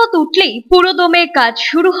 চড়া রোদ উঠলেই পুরোদমে কাজ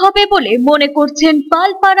শুরু হবে বলে মনে করছেন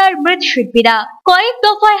পালপাড়ার মৃৎশিল্পীরা। কয়েক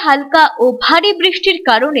দফায় হালকা ও ভারী বৃষ্টির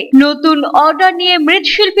কারণে নতুন অর্ডার নিয়ে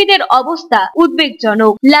মৃৎশিল্পীদের অবস্থা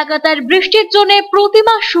উদ্বেগজনক। লাগাতার বৃষ্টির জন্য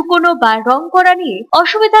প্রতিমা শুকনো বা রং করা নিয়ে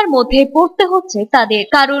অসুবিধার মধ্যে পড়তে হচ্ছে তাদের।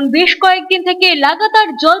 কারণ বেশ কয়েকদিন থেকে লাগাতার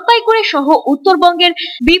জলপাইগুড়ি সহ উত্তরবঙ্গের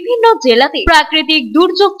বিভিন্ন জেলাতে প্রাকৃতিক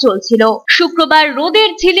দুর্যোগ চলছিল। শুক্রবার রোদের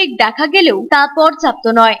ঝিলিক দেখা গেলেও তা পর্যাপ্ত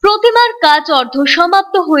নয়। প্রতিমার কাজ অর্ধ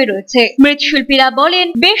সমাপ্ত হয়ে রয়েছে। মৃৎশিল্পীরা বলেন,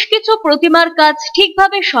 বেশ কিছু প্রতিমার কাজ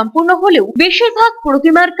ঠিকভাবে সম্পূর্ণ হলেও বেশিরভাগ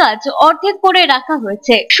প্রতিমার কাজ অর্ধেক করে রাখা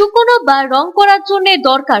হয়েছে। শুকনো বা রং করার জন্য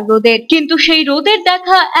দরকার রোদের, কিন্তু সেই রোদের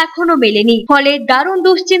দেখা এখনো মেলেনি। ফলে দারুণ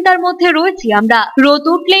দুশ্চিন্তার মধ্যে রয়েছি আমরা। রোদ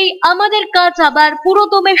উঠলেই আমাদের কাজ আবার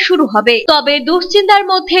পুরোদমে শুরু হবে, তবে দুশ্চিন্তার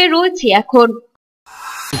মধ্যে রয়েছি এখন।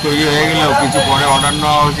 তৈরি হয়ে গেলেও কিছু পরে অর্ডার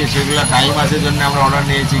নেওয়া হয়েছে, সেগুলো টাইম আছে জন্য আমরা অর্ডার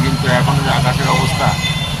নিয়েছি, কিন্তু এখন যে আকাশের অবস্থা,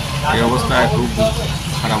 এই অবস্থায় খুব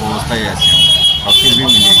খারাপ অবস্থায় আছে সব কিছুই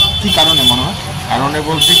মিলে। কী কারণে মনে হয়? কারণে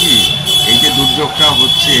বলতে কি, এই যে দুর্যোগটা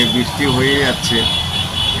হচ্ছে, বৃষ্টি হয়ে যাচ্ছে,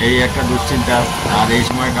 এই একটা দুশ্চিন্তা। আর এই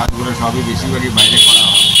সময় কাজগুলো সবই বেশিরভাগই বাইরে করা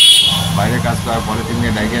হয়। বাইরে কাজ করার পরে দিন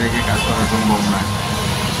ডাইকে রেখে কাজ করা সম্ভব নয়।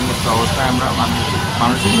 এই সমস্ত অবস্থায় আমরা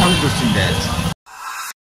মানসিকভাবে দুশ্চিন্তায় আছি।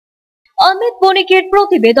 অমিত বণিকের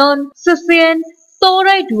প্রতিবেদন, Ccn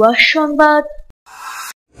Tarai Dooars সংবাদ।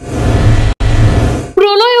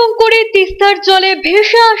 প্রলয়ঙ্করে তিস্তার জলে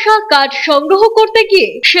ভেসে আসা কাঠ সংগ্রহ করতে গিয়ে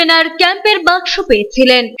সেনার ক্যাম্পের বাক্স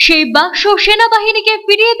পেয়েছিলেন। সেই বাক্স সেনাবাহিনীকে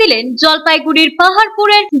ফিরিয়ে দিলেন জলপাইগুড়ির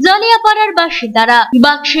পাহাড়পুরের জালিয়াপাড়ার বাসিন্দারা।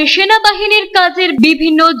 বাক্সে সেনাবাহিনীর কাজের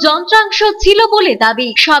বিভিন্ন যন্ত্রাংশ ছিল বলে দাবি।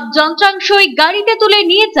 সব যন্ত্রাংশই গাড়িতে তুলে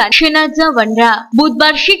নিয়ে যান সেনা জওয়ানরা।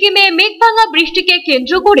 বুধবার সিকিমে মেঘভাঙা বৃষ্টিকে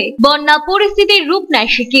কেন্দ্র করে বন্যা পরিস্থিতির রূপ নেয়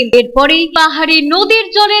সিকিম। এরপরেই পাহাড়ি নদীর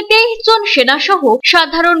জলে 23 জন সেনা সহ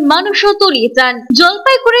সাধারণ মানুষও তলিয়ে যান।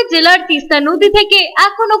 জলপাইগুড়ি জেলার তিস্তা নদী থেকে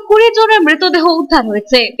এখনো 20 জনের মৃতদেহ উদ্ধার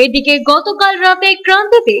হয়েছে। এদিকে গতকাল রাতে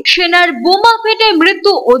ক্রান্তিতে সেনার বোমা ফেটে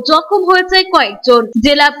মৃত্যু ও জখম হয়েছে কয়েকজন।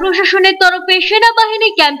 জেলা প্রশাসনের তরফে সেনাবাহিনী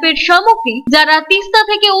ক্যাম্পের সামগ্রী যারা তিস্তা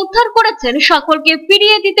থেকে উদ্ধার করেছেন সকলকে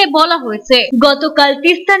ফিরিয়ে দিতে বলা হয়েছে। গতকাল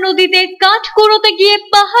তিস্তা নদীতে কাঠ কুড়োতে গিয়ে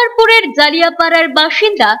পাহাড়পুরের জালিয়াপাড়ার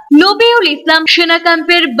বাসিন্দা নবিউল ইসলাম সেনা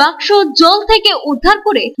ক্যাম্পের বাক্স জল থেকে উদ্ধার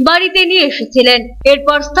করে বাড়িতে নিয়ে এসেছিলেন।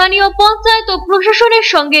 এরপর স্থানীয় পঞ্চায়েত ও প্রশাসনের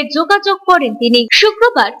সঙ্গে যোগাযোগ করেন তিনি।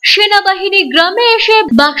 শুক্রবার সেনাবাহিনী গ্রামে এসে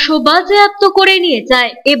বাক্স বাজেয়াপ্ত করে নিয়ে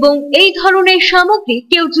যায় এবং এই ধরনের সামগ্রী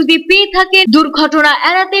কেউ যদি পেয়ে থাকে দুর্ঘটনা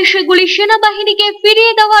এড়াতে সেগুলি সেনাবাহিনীকে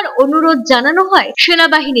ফিরিয়ে দেওয়ার অনুরোধ জানানো হয়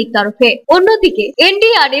সেনাবাহিনীর তরফে। অন্যদিকে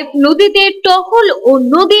এনডিআরএফ নদীতে টহল ও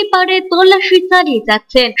নদী পাড়ে তল্লাশি চালিয়ে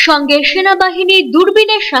যাচ্ছেন। সঙ্গে সেনাবাহিনী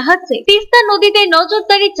দূরবীনের সাহায্যে তিস্তা নদীতে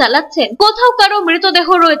নজরদারি চালাচ্ছেন কোথাও কারো মৃতদেহ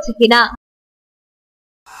রয়েছে কিনা।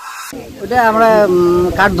 ওটা আমরা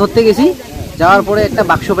কাঠ ধরতে গেছি, যাওয়ার পরে একটা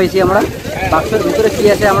বাক্স পাইছি আমরা। বাক্সের ভিতরে কি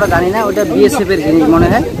আছে আমরা জানি না, ওটা বিএসএফ এর জিনিস মনে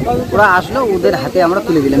হয়। ওরা আসলো, ওদের হাতে আমরা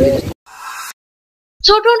তুলে দিলাম।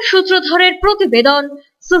 ছোটন সূত্রধরের প্রতিবেদন,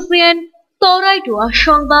 Ccn Tarai Dooars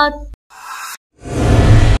সংবাদ।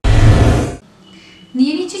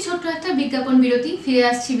 নিয়ে নিচ্ছি ছোট্ট একটা বিজ্ঞাপন বিরতি। ফিরে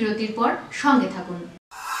আসছি বিরতির পর, সঙ্গে থাকুন।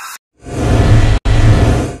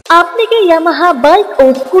 আপনি কি ইয়ামাহা বাইক ও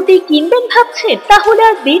স্কুটি কিনবেন ভাবছেন? তাহলে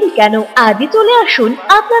আর দেরি কেন, আজই চলে আসুন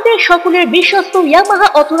আপনাদের সকলের বিশ্বস্ত ইয়ামাহা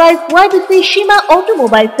অথরাইজড ওয়াইবিসি সীমা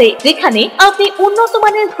অটোমোবাইলসে, যেখানে আপনি উন্নত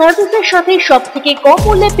মানের সার্ভিসের সাথে সবথেকে কম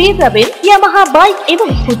মূল্যে পেয়ে যাবেন ইয়ামাহা বাইক এবং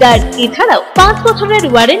স্কুটার। এছাড়াও 5 বছরের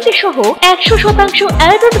ওয়ারেন্টি সহ 100%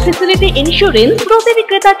 অ্যাডড ফ্যাসিলিটি ইন্স্যুরেন্স প্রতিটি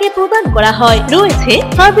ক্রেতাকে প্রদান করা হয়। রয়েছে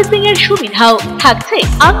সার্ভিসিং এর সুবিধাও, থাকছে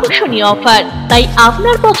আকর্ষণীয় অফার। তাই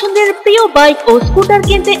আপনার পছন্দের প্রিয় বাইক ও স্কুটার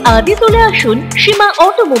কিনতে আজই চলে আসুন সীমা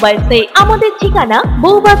অটোমোবাইলসে। আমাদের ঠিকানা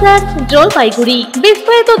বউবাজার, জলপাইগুড়ি।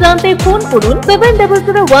 বিস্তারিত জানতে ফোন করুন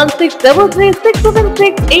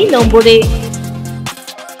 7001633676 এই নম্বরে।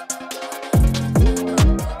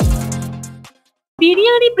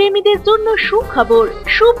 বিরিয়ানি প্রেমীদের জন্য সুখবর।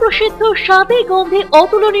 সুপ্রসিদ্ধ স্বাদে গন্ধে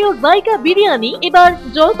অতুলনীয় জায়গা বিরিয়ানি এবার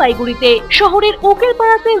জলপাইগুড়িতে। শহরের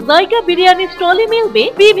উকিলপাড়াতে জায়গা বিরিয়ানি স্টলে মিলবে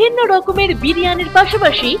বিভিন্ন রকমের বিরিয়ানির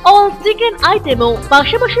পাশাপাশি অল চিকেন আইটেমও।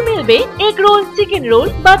 পাশাপাশি মিলবে egg roll, chicken roll,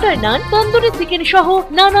 butter নান, তন্দুরি চিকেন সহ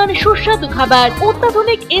নানান সুস্বাদু খাবার।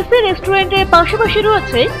 অত্যাধুনিক এসি রেস্টুরেন্টের পাশাপাশি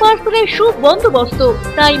রয়েছে পার্সেলের সুবন্দোবস্ত।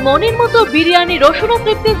 তাই মনের মতো বিরিয়ানি রসনা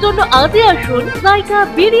তৃপ্তির জন্য আজই আসুন জায়গা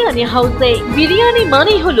বিরিয়ানি হাউসে। বিরিয়ানি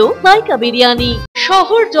মানেই হলো জায়গা বিরিয়ানি।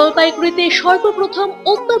 শহর জলপাইগুড়িতে সর্বপ্রথম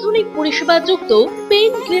অত্যাধুনিক পরিষেবা যুক্ত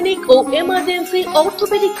পেইন ক্লিনিক ও এমার্জেন্সি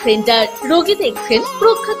অর্থোপেডিক সেন্টার। রোগী দেখছেন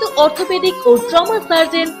প্রখ্যাত অর্থোপেডিক ও ট্রমা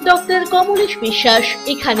সার্জন ডক্টর কমলেশ বিশ্বাস।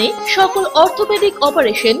 এখানে সকল orthopaedic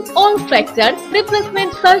operation, all fracture,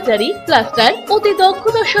 replacement surgery, plaster অতি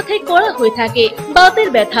দক্ষতার সাথে করা হয়ে থাকে। বাতের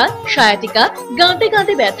ব্যথা, সায়াটিকা, গাঁটে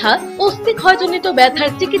গাঁটে ব্যথা, অস্থি ক্ষয়জনিত ব্যথার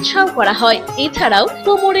চিকিৎসাও করা হয়। এছাড়াও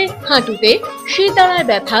কোমরে, হাঁটুতে, শিরদাঁড়ায়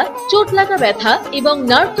ব্যথা, চোট লাগা ব্যথা এবং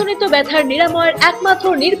নার্ভজনিত ব্যথার নিরাময়ের একমাত্র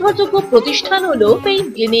নির্ভরযোগ্য প্রতিষ্ঠান হলো পেইন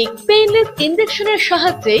ক্লিনিক। পেইনলেস ইনজেকশনের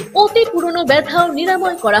সাহায্যে অতি পুরনো ব্যথাও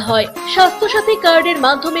নিরাময় করা হয়। স্বাস্থ্যসাথী কার্ডের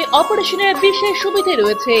মাধ্যমে অপারেশনের বিশেষ সুবিধা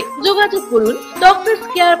রয়েছে। যোগাযোগ করুন ডক্টরস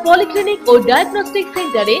কেয়ার পলিক্লিনিক ও ডায়াগনস্টিক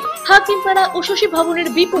সেন্টারে, হাকিমপাড়া উষসী ভবনের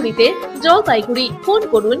বিপরীতে, জলপাইগুড়ি। ফোন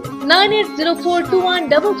করুন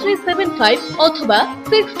 9804213375 অথবা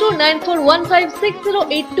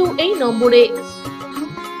 6294156082 এই নম্বরে।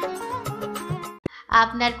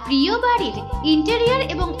 আপনার প্রিয় বাড়ির ইন্টেরিয়র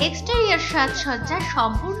এবং এক্সটেরিয়র সাজসজ্জার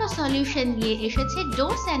সম্পূর্ণ সলিউশন নিয়ে এসেছে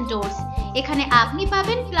ডোরস অ্যান্ড ডোরস। এখানে আপনি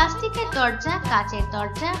পাবেন প্লাস্টিকের দরজা, কাচের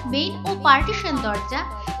দরজা, মেইন ও পার্টিশন দরজা,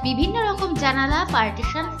 বিভিন্ন রকম জানালা,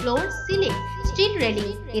 partition, floor, ceiling, steel railing.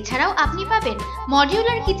 এছাড়াও আপনি পাবেন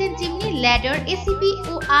modular kitchen chimney, ladder, ACP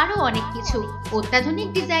ও আরো অনেক কিছু। অত্যাধুনিক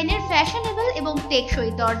ডিজাইনের ফ্যাশনেবল এবং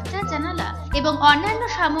টেকসই দরজা, জানালা এবং অন্যান্য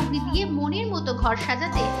সামগ্রী দিয়ে মনের মতো ঘর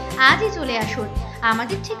সাজাতে আজই চলে আসুন।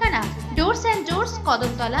 আমাদের ঠিকানা ডোরস অ্যান্ড ডোরস,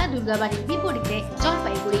 কদমতলা, দুর্গাবাড়ির বিপরীতে,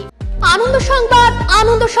 জলপাইগুড়ি। আনন্দ সংবাদ,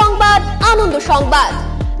 আনন্দ সংবাদ, আনন্দ সংবাদ।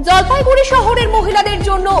 জলপাইগুড়ি শহরের মহিলাদের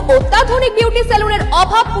জন্য অত্যাধুনিক বিউটি সেলুনের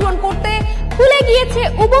অভাব পূরণ করতে খুলে গিয়েছে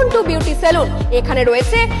উবুন্টু বিউটি সেলুন। এখানে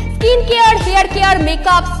রয়েছে skin care, hair care,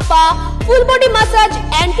 makeup, spa, full body massage,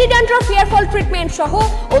 anti dandruff hair fall treatment সহ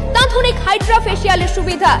অত্যাধুনিক হাইড্রা ফেশিয়ালের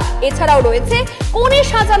সুবিধা। এছাড়াও রয়েছে কোণে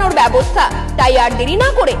সাজানোর ব্যবস্থা। তাই আর দেরি না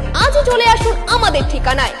করে আজই চলে আসুন আমাদের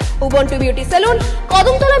ঠিকানায়, Ubuntu beauty salon,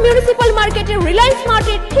 Kadamtala municipal মার্কেটের রিলায়েন্স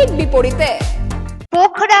মার্টের ঠিক বিপরীতে।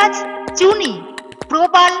 পোখরাজ, চুনি,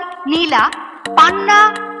 প্রবাল, নীলা, পান্না,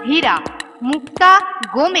 হীরা, মুক্তা,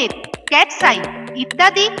 গোমেদ, ক্যাটসাই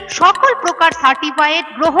ইত্যাদি সকল প্রকার সার্টিফাইড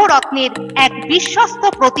গ্রহরত্নের এক বিশ্বস্ত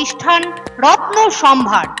প্রতিষ্ঠান রত্ন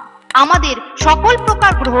সম্ভার। আমাদের সকল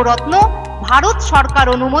প্রকার গ্রহরত্ন ভারত সরকার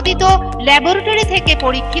অনুমোদিত ল্যাবরেটরি থেকে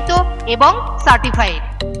পরীক্ষিত এবং সার্টিফাইড।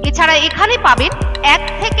 এছাড়া এখানে পাবেন 1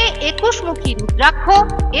 থেকে 21 মুখী রুদ্রাক্ষ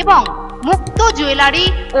এবং মুক্ত জুয়েলারি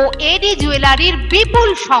ও এডি জুয়েলারির বিপুল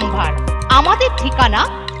সম্ভার। আমাদের ঠিকানা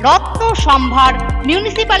রত্ন সম্ভার,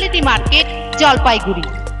 মিউনিসিপ্যালিটি মার্কেট, জলপাইগুড়ি।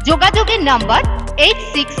 যোগাযোগের নাম্বার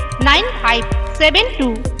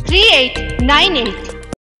 8695723898।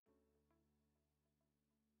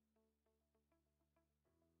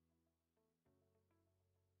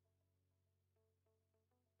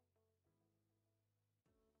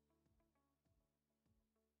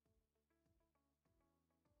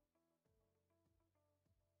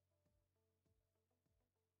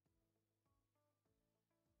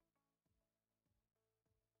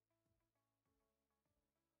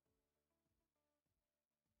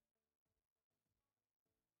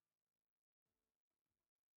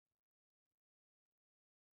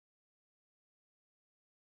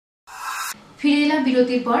 ফিরে এলাম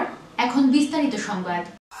বিরতির পর, এখন বিস্তারিত সংবাদ।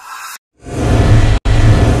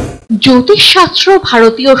 জ্যোতিষশাস্ত্র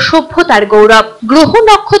ভারতীয় সভ্যতার গৌরব। গ্রহ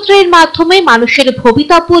নক্ষত্রের মাধ্যমে মানুষের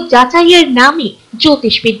ভবিতব্য যাচাইয়ের নামই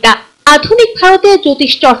জ্যোতিষবিদ্যা। আধুনিক ভারতে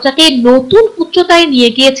জ্যোতিষ চর্চাকে নতুন উচ্চতায় নিয়ে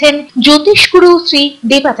গিয়েছেন জ্যোতিষগুরু শ্রী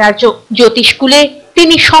দেবাচার্য। জ্যোতিষকুলে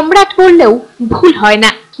তিনি সম্রাট বললেও ভুল হয় না।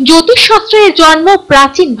 জ্যোতিষশাস্ত্রের জন্ম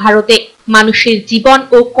প্রাচীন ভারতে। মানুষের জীবন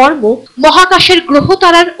ও কর্ম মহাকাশের গ্রহ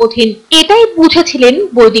তারার অধীন, এটাই বুঝেছিলেন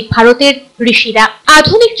বৈদিক ভারতের ঋষিরা।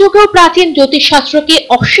 আধুনিক যুগেও প্রাচীন জ্যোতিষশাস্ত্রকে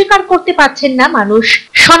অস্বীকার করতে পারছেন না মানুষ।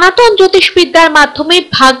 সনাতন জ্যোতিষবিদ্যার মাধ্যমে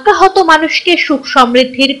ভাগ্যাহত মানুষকে সুখ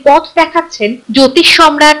সমৃদ্ধির পথ দেখাচ্ছেন জ্যোতিষ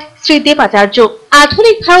সম্রাট শ্রী দেবাচার্য।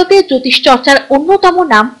 আধুনিক ভারতে জ্যোতিষ চর্চার অন্যতম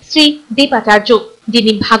নাম শ্রী দেবাচার্য।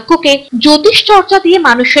 যিনি ভাগ্যকে জ্যোতিষ চর্চা দিয়ে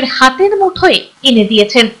মানুষের হাতের মুঠোয় এনে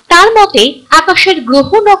দিয়েছেন। তার মতে আকাশের গ্রহ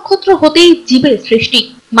নক্ষত্র হতেই জীবের সৃষ্টি।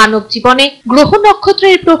 মানব জীবনে গ্রহ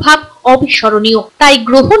নক্ষত্রের প্রভাব অবিস্মরণীয়। তাই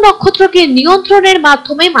গ্রহ নক্ষত্রকে নিয়ন্ত্রণের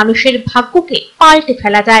মাধ্যমে মানুষের ভাগ্যকে পাল্টে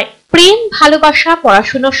ফেলা যায়। প্রেম, ভালোবাসা,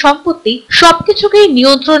 পড়াশোনা, সম্পত্তি সবকিছুকেই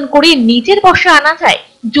নিয়ন্ত্রণ করে নিজের বশে আনা যায়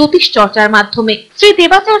জ্যোতিষ চর্চার মাধ্যমে। শ্রী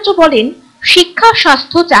দেবাচার্য বলেন, শিক্ষা,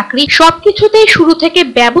 স্বাস্থ্য, চাকরি সবকিছুতেই শুরু থেকে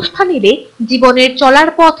ব্যবস্থা নিলে জীবনের চলার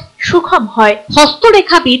পথ সুগম হয়।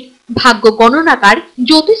 হস্তরেখাবিদ, ভাগ্য গণনাকার,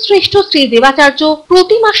 জ্যোতিষশ্রেষ্ঠ শ্রী দেবাচার্য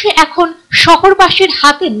প্রতি মাসে এখন শহরবাসীর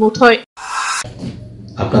হাতের মুঠোয়।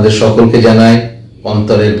 আপনাদের সকলকে জানাই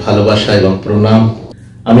অন্তরের ভালোবাসা এবং প্রণাম।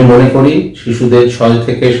 আমি মনে করি শিশুদের 6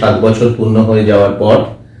 থেকে 7 বছর পূর্ণ হয়ে যাওয়ার পর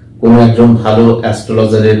কোনো একজন ভালো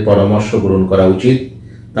অ্যাস্ট্রোলজারের পরামর্শ গ্রহণ করা উচিত।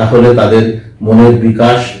 তাহলে তাদের মনের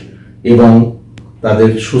বিকাশ এবং তাদের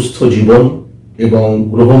সুস্থ জীবন এবং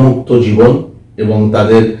গ্রহমুক্ত জীবন এবং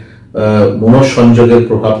তাদের মনঃসংযোগের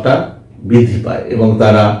প্রভাবটা বৃদ্ধি পায় এবং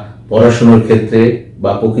তারা পড়াশোনার ক্ষেত্রে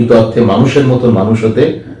বা প্রকৃত অর্থে মানুষের মতো মানুষ হতে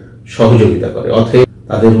সহযোগিতা করে। অতএব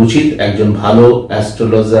তাদের উচিত একজন ভালো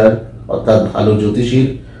অ্যাস্ট্রোলজার অর্থাৎ ভালো জ্যোতিষীর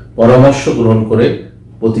পরামর্শ গ্রহণ করে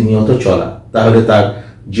প্রতিনিয়ত চলা। তাহলে তার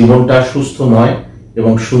জীবনটা সুস্থময়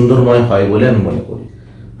এবং সুন্দরময় হয় বলে আমি মনে করি।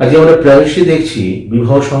 আজকে আমরা প্রায়শই দেখছি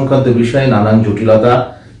বিবাহ সংক্রান্ত বিষয়ে নানান জটিলতা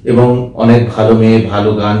এবং অনেক ভালো মেয়ে ভালো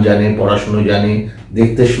গান জানে, পড়াশুনো জানে,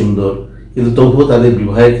 দেখতে সুন্দর, কিন্তু তবুও তাদের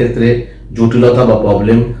বিবাহের ক্ষেত্রে জটিলতা বা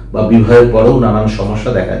প্রবলেম বা বিবাহের পরেও নানান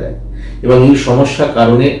সমস্যা দেখা যায় এবং এই সমস্যার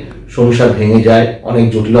কারণে সংসার ভেঙে যায়, অনেক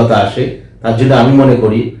জটিলতা আসে। তার জন্য আমি মনে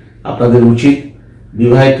করি আপনাদের উচিত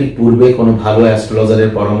বিবাহের ঠিক পূর্বে কোনো ভালো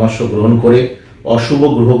অ্যাস্ট্রোলজারের পরামর্শ গ্রহণ করে অশুভ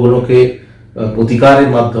গ্রহগুলোকে প্রতিকারের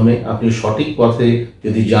মাধ্যমে আপনি সঠিক পথে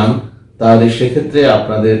যদি যান, তাহলে সেক্ষেত্রে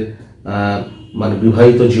আপনাদের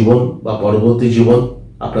বিবাহিত জীবন বা পরবর্তী জীবন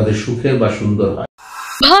আপনাদের সুখের বা সুন্দর হয়।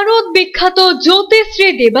 ভারত বিখ্যাত জ্যোতিষ শ্রী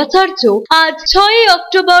দেবাচার্য আজ 6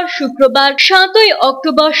 অক্টোবর শুক্রবার, 7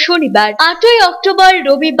 অক্টোবর শনিবার, 8 অক্টোবর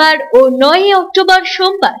রবিবার ও 9 অক্টোবর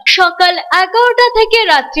সোমবার সকাল 11টা থেকে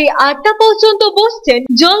রাত্রি 8টা পর্যন্ত বসছেন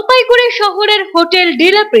জলপাইগুড়ি শহরের হোটেল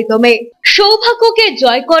ডিলা প্রীতমে। সৌভাগ্যকে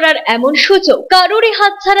জয় করার এমন সুযোগ কারোরই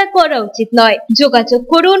হাতছাড়া করা উচিত নয়। যোগাযোগ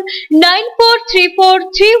করুন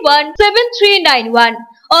 9434317391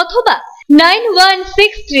 অথবা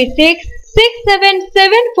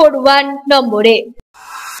 9163667741 নম্বরে।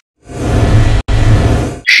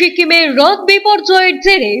 সিকিমের হ্রদ বিপর্যয়ের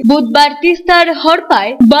জেরে বুধবার তিস্তার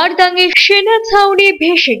হরপায় বারদাঙ্গে সেনা ছাউনি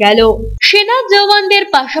ভেসে গেল। সেনা জওয়ানদের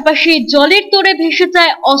পাশাপাশি জলের তোড়ে ভেসে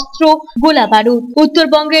যায় অস্ত্র, গোলা বারুদ।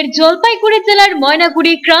 উত্তরবঙ্গের জলপাইগুড়ি জেলার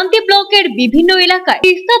ময়নাগুড়ি ক্রান্তি ব্লকের বিভিন্ন এলাকায়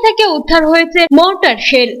তিস্তা থেকে উদ্ধার হয়েছে মর্টার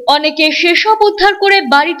শেল। অনেকে সেসব উদ্ধার করে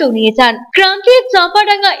বাড়িতেও নিয়ে যান। ক্রান্তির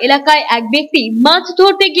চাঁপাডাঙ্গা এলাকায় এক ব্যক্তি মাছ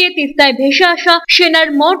ধরতে গিয়ে তিস্তায় ভেসে আসা সেনার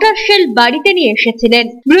মর্টার শেল বাড়িতে নিয়ে এসেছিলেন।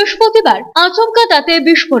 বৃহস্পতিবার আচমকা তাতে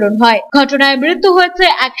বিস্ফোরণ হয়। ঘটনায় মৃত্যু হয়েছে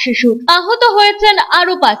এক শিশু, আহত হয়েছেন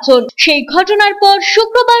আরো 5 জন। সেই ঘটনার পর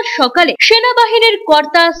শুক্রবার সকালে সেনাবাহিনীর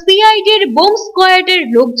কর্তা, সিআইডির বোম স্কোয়াডের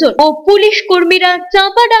লোকজন ও পুলিশ কর্মীরা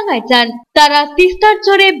চাঁপাডাঙ্গায় যান। তারা তিস্তার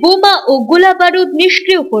চরে বোমা ও গোলা বারুদ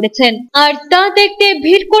নিষ্ক্রিয় করেছেন, আর তা দেখতে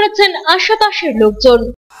ভিড় করেছেন আশেপাশের লোকজন।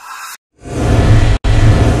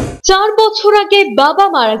 4 বছর আগে বাবা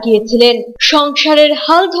মারা গিয়েছিলেন। সংসারের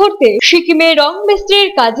হাল ধরতে সিকিমে রং মিস্ত্রির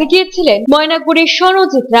কাজে গিয়েছিলেন ময়নাগুড়ির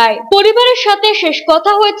সনজিৎ রায়। পরিবারের সাথে শেষ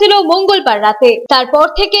কথা হয়েছিল মঙ্গলবার রাতে। তারপর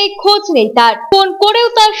থেকেই খোঁজ নেই তার। ফোন করেও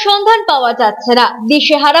তার সন্ধান পাওয়া যাচ্ছে না।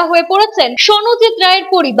 দিশেহারা হয়ে পড়েছেন সনজিৎ রায়ের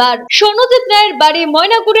পরিবার। সনজিৎ রায়ের বাড়ি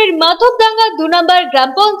ময়নাগুড়ির মাধবডাঙ্গা 2 নম্বর গ্রাম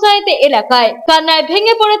পঞ্চায়েত এলাকায়। কান্নায়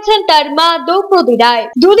ভেঙে পড়েছেন তার মা দ্রৌপদী রায়।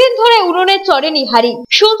 2 দিন ধরে উনুনে চড়েনি হাড়ি।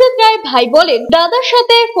 সনজিৎ রায় ভাই বলেন, দাদার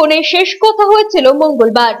সাথে ফোনে শেষ কথা হয়েছিল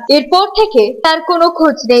মঙ্গলবার। এরপর থেকে তার কোনো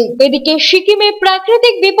খোঁজ নেই। এদিকে সিকিমে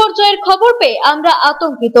প্রাকৃতিক বিপর্যয়ের খবর পেয়ে আমরা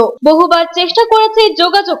আতঙ্কিত। বহুবার চেষ্টা করেছি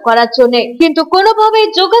যোগাযোগ করার জন্য, কিন্তু কোনোভাবেই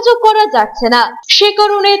যোগাযোগ করা যাচ্ছে না। সে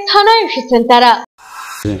কারণে থানায় এসেছেন তারা।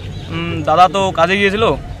 দাদা তো কাজে গিয়েছিল,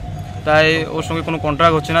 তাই ওর সঙ্গে কোনো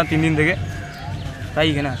কন্ট্রাক্ট হচ্ছে না 3 দিন থেকে, তাই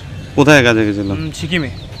এখানে আসে। কোথায় কাজে গেছিল? সিকিমে।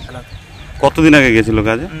 কতদিন আগে গেছিল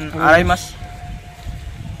কাজে? 2.5 মাস।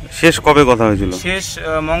 শেষ কবে কথা হয়েছিল? শেষ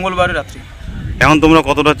মঙ্গলবারের রাত্রি। এখন তোমরা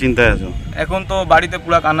কতটা চিন্তায় আছো? এখন তো বাড়িতে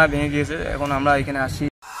পুরো কান্না ভেঙে গিয়েছে। এখন আমরা এখানে আসি।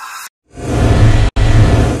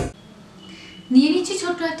 নিয়ে নিচ্ছি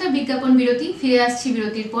ছোট্ট একটা বিজ্ঞাপন বিরতি। ফিরে আসছি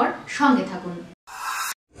বিরতির পর, সঙ্গে থাকুন।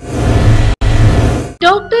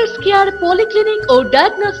 ডক্টরস কেয়ার পলিক্লিনিক ও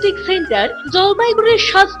ডায়াগনস্টিক সেন্টার জলপাইগুড়ির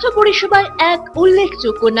স্বাস্থ্য পরিষেবায় এক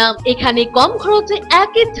উল্লেখযোগ্য নাম। এখানে কম খরচে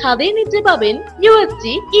একই ছাদের নিচে পাবেন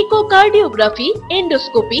ইউএসজি, ইকোকার্ডিওগ্রাফি,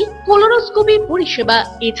 এন্ডোস্কোপি, কোলোনোস্কোপি পরিষেবা।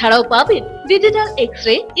 এছাড়াও পাবেন ডিজিটাল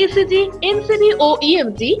এক্স-রে, ইসিজি, এনসিবি ও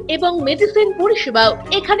ইএমজি এবং মেডিসিন পরিষেবাও।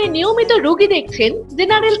 এখানে নিয়মিত রোগী দেখছেন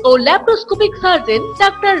জেনারেল ও ল্যাপ্রোস্কোপিক সার্জন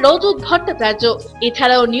ডাক্তার রজত ভট্টাচার্য।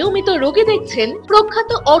 এছাড়াও নিয়মিত রোগী দেখছেন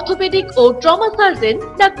প্রখ্যাত অর্থোপেডিক ও ট্রমা সার্জন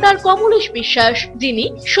ডাক্তার কমলেশ বিশ্বাস,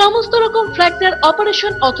 যিনি সমস্ত রকম ফ্র্যাকচার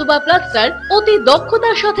অপারেশন অথবা প্লাস্টার অতি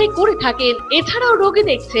দক্ষতার সাথে করে থাকেন। এছাড়াও রোগী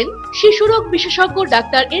দেখছেন শিশুরোগ বিশেষজ্ঞ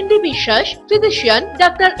ডাক্তার এনডি বিশ্বাস, ফিজিশিয়ান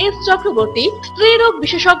ডাক্তার এস চক্রবর্তী, স্ত্রীরোগ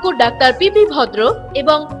বিশেষজ্ঞ ডাক্তার পিপি ভদ্র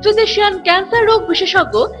এবং ফিজিশিয়ান ক্যান্সার রোগ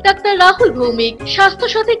বিশেষজ্ঞ ডাক্তার রাহুল ভৌমিক। স্বাস্থ্য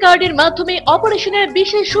সাথী কার্ডের মাধ্যমে অপারেশনের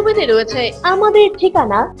বিশেষ সুবিধা রয়েছে। আমাদের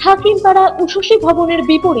ঠিকানা হাকিমপাড়া উষসী ভবনের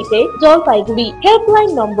বিপরীতে, জলপাইগুড়ি।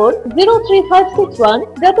 হেল্পলাইন নম্বর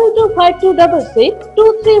 03561225266,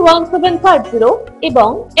 231750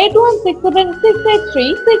 এবং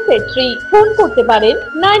 8167683683। ফোন করতে পারেন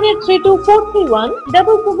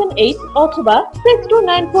 9832431778 অথবা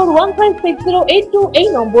 6294156082 এই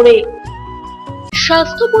নম্বরে।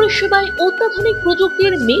 স্বাস্থ্য পরিষেবায় অত্যাধুনিক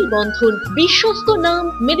প্রযুক্তির মেলবন্ধন, বিশ্বস্ত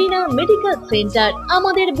নাম মেরিনা মেডিকেল সেন্টার।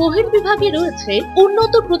 আমাদের বহির্বিভাগে রয়েছে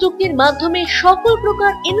উন্নত প্রযুক্তির মাধ্যমে সকল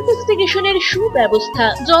প্রকার ইনভেস্টিগেশনের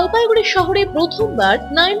সুব্যবস্থা। জলপাইগুড়ি শহরে প্রথমবার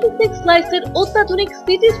 96 স্লাইসের অত্যাধুনিক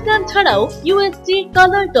সিটি স্ক্যান ছাড়াও USG,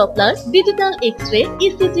 colour Doppler, digital X-ray,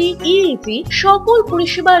 ECG, ইএজি সকল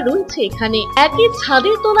পরিষেবা রয়েছে এখানে। একই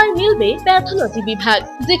ছাদের তলায় মিলবে প্যাথোলজি বিভাগ,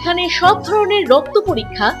 যেখানে সব ধরনের রক্ত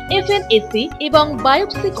পরীক্ষা, এফএনএসি এবং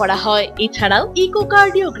বায়োপসি করা হয়। এছাড়াও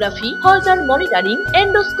ইকোকার্ডিওগ্রাফি, হলটার মনিটরিং,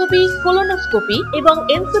 এন্ডোস্কোপি, কোলোনোস্কোপি এবং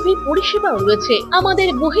এনসিভি পরিষেবাও রয়েছে। আমাদের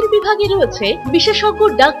বহির্বিভাগে রয়েছে বিশেষজ্ঞ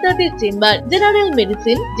ডাক্তারদের chamber, general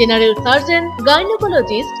medicine, general surgeon,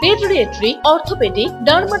 gynaecologist, paediatric, orthopaedic,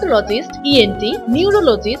 dermatologist, ENT,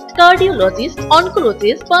 neurologist, cardiologist,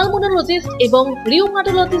 oncologist, pulmonologist এবং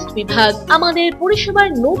রিউমাটোলজিস্ট বিভাগ। আমাদের পরিষেবার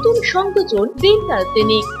নতুন সংযোজন ডেন্টাল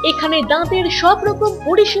ক্লিনিক। এখানে দাঁতের সব রকম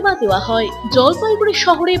পরিষেবা দেওয়া হয়। জলপাইগুড়ি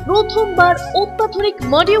শহরে প্রথমবার অত্যাধুনিক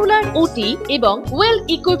মডিউলার ওটি এবং ওয়েল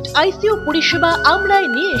ইকুইপড আইসিইউ পরিষেবা আমরাই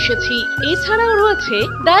নিয়ে এসেছি। এছাড়াও রয়েছে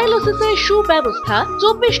ডায়ালিসিসের সুব্যবস্থা,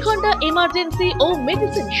 24 ঘন্টা এমার্জেন্সি ও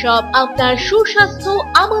মেডিসিন শপ। আপনার সুস্বাস্থ্য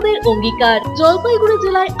আমাদের অঙ্গীকার। জলপাইগুড়ি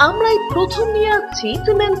জেলায় আমরাই প্রথম নিয়ে আসছি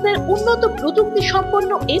সিমেন্সের উন্নত প্রযুক্তি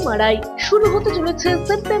সম্পন্ন এমআরআই। শুরু হতে চলেছে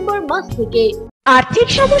সেপ্টেম্বর মাস থেকে। আর্থিক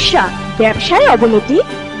সমস্যা, ব্যবসায় অবনতি,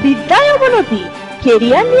 বিদ্যায় অবনতি,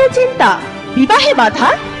 কেরিয়ার নিয়ে চিন্তা, বিবাহে বাধা,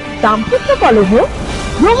 দাম্পত্য কলহ,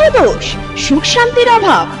 গ্রহদোষ, সুখ শান্তির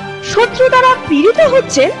অভাব, শত্রু দ্বারা পীড়িত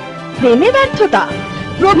হচ্ছেন, প্রেমে ব্যর্থতা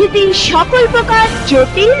প্রভৃতি সকল প্রকার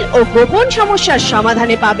জটিল ও গোপন সমস্যার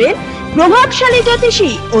সমাধানে পাবেন প্রভাবশালী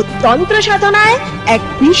জ্যোতিষী ও তন্ত্র সাধনায় এক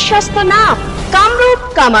বিশ্বস্ত নাম কামরূপ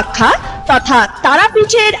কামাখ্যা তথা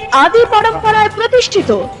তারাপীঠের আদি পরম্পরায়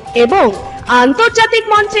প্রতিষ্ঠিত এবং আন্তর্জাতিক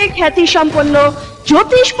মঞ্চে খ্যাতি সম্পন্ন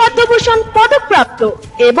জ্যোতিষ পদ্মভূষণ পদকপ্রাপ্ত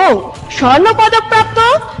এবং স্বর্ণ পদকপ্রাপ্ত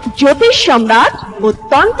জ্যোতিষ সম্রাট ও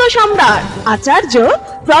তন্ত্র সম্রাট আচার্য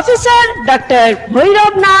প্রফেসর ডক্টর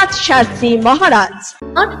ভৈরবনাথ শাস্ত্রী মহারাজ।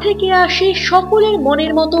 আজ থেকে আসে সকলের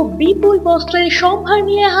মনের মতো বিপুল বস্ত্রের সম্ভার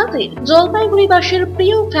নিয়ে হাজির জলপাইগুড়িবাসীর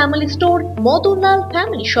প্রিয় family store Madanlal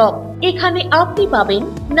family shop. এখানে আপনি পাবেন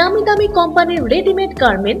নামি দামি কোম্পানির readymade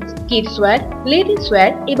garments, kids wire, ladies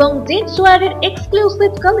wire এবং জেন্টস ওয়্যারের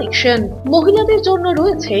এক্সক্লুসিভ কালেকশন। মহিলাদের জন্য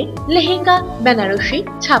রয়েছে লেহেঙ্গা, বেনারসি,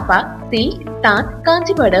 ছাপা, সিল্ক, তাঁত,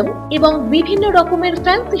 কাঞ্জিভারম এবং বিভিন্ন রকমের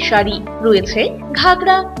ফ্যান্সি শাড়ি। রয়েছে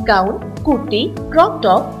ঘাগরা, gown, kurti, crop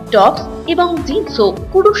top, tops এবং জিন্সও।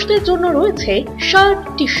 পুরুষদের জন্য রয়েছে শার্ট,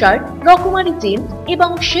 টি শার্ট, রকমারি জিন্স এবং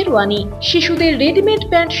শেরওয়ানি। শিশুদের রেডিমেড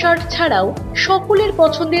প্যান্ট শার্ট ছাড়াও সকলের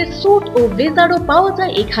পছন্দের স্যুট ও ব্লেজারও পাওয়া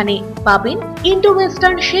যায় এখানে। পাবেন Indo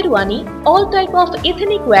western sherwani, all type of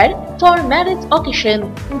ethnic wire for marriage occasion,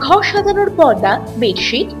 ঘর সাজানোর পর্দা,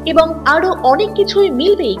 বেডশিট এবং আরো অনেক কিছুই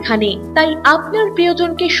মিলবে এখানে। তাই আপনার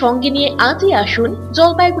প্রিয়জনকে সঙ্গে নিয়ে আজই আসুন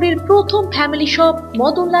জলপাইগুড়ির প্রথম ফ্যামিলি শপ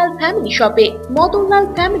মদনলাল ফ্যামিলি শপে। Madanlal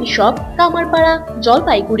family shop, Kamarpara,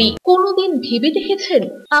 Jalpaiguri. কোনোদিন ভেবে দেখেছেন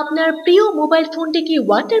আপনার প্রিয় মোবাইল ফোনটি কি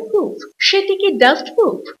ওয়াটারপ্রুফ, সেটি কি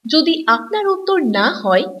ডাস্টপ্রুফ? যদি আপনার উত্তর না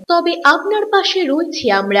হয় তবে আপনার পাশে রয়েছি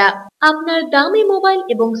আমরা। আপনার দামি মোবাইল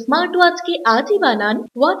এবং স্মার্ট ওয়াচকে আজই বানান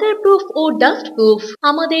ওয়াটারপ্রুফ ও ডাস্টপ্রুফ।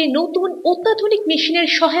 আমাদের নতুন অত্যাধুনিক মেশিনের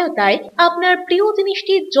সহায়তায় আপনার প্রিয়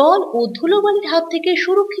জিনিসটি জল ও ধুলোবালির হাত থেকে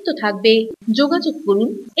সুরক্ষিত থাকবে। যোগাযোগ করুন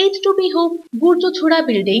H2B hope, গুর্জছড়া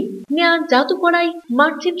building, near জাদুকড়াই,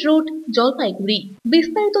 merchant road, Jalpaiguri.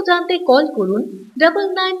 বিস্তারিত জানতে কল করুন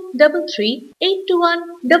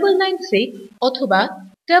 9933821996 অথবা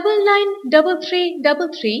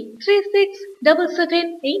 9933333677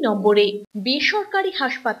 এই নম্বরে। বেসরকারি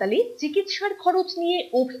হাসপাতালে চিকিৎসার খরচ নিয়ে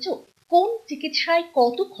অভিযোগ? কোন চিকিৎসায়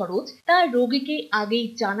কত খরচ তা রোগীকে আগেই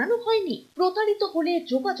জানানো হয়নি? প্রতারিত হলে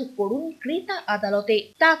যোগাযোগ করুন ক্রেতা আদালতে।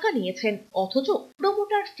 টাকা নিয়েছেন অথচ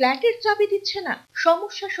প্রমোটার ফ্ল্যাটের চাবি দিচ্ছে না।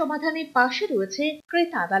 সমস্যা সমাধানে পাশে রয়েছে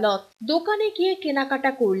ক্রেতা আদালত। দোকানে গিয়ে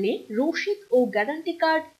কেনাকাটা করলে রসিদ ও গ্যারান্টি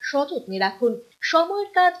কার্ড সযত্নে রাখুন। সময়ের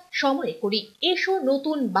কাজ সময়ে করি, এসো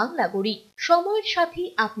নতুন বাংলা গড়ি। সময়ের সাথে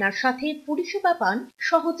আপনার সাথে পরিষেবা পান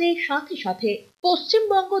সহজে সাথে সাথে।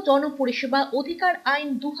 পশ্চিমবঙ্গ জনপরিষেবা অধিকার আইন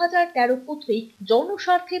 2013 কর্তৃক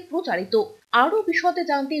জনস্বার্থে প্রচারিত। আরো বিশদে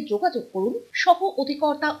জানতে যোগাযোগ করুন সহ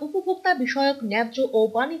অধিকর্তা উপভোক্তা বিষয়ক ন্যায্য ও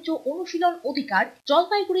বাণিজ্য অনুশীলন অধিকার,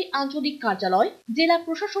 জলপাইগুড়ি আঞ্চলিক কার্যালয়, জেলা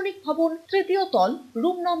প্রশাসনিক ভবন, তৃতীয় তল,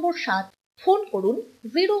 রুম নম্বর 7। ফোন করুন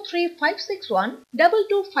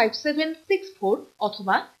 03561225764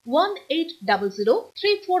 অথবা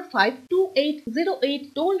 1800345280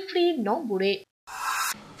 টোল ফ্রি নম্বরে।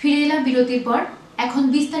 ফিরে এলাম বিরতির পর, এখন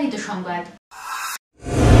বিস্তারিত সংবাদ।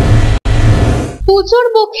 পুজোর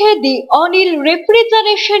মুখে দি অনিল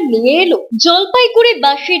রেফ্রিজারেশন নিয়ে এলো জলপাইগুড়ি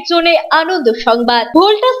বাসীর জন্য আনন্দ সংবাদ।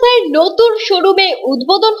 ভোল্টাসের নতুন শোরুমে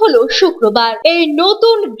উদ্বোধন হলো শুক্রবার। এই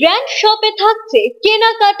নতুন গ্র্যান্ড শপে থাকছে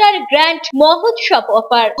কেনাকাটার গ্র্যান্ড মহোৎসব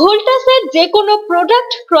অফার। ভোল্টাসের যে কোনো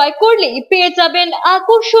প্রোডাক্ট ক্রয় করলেই পেয়ে যাবেন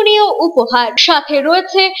আকর্ষণীয় উপহার, সাথে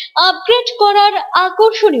রয়েছে আপগ্রেড করার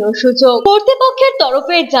আকর্ষণীয় সুযোগ। কর্তৃপক্ষের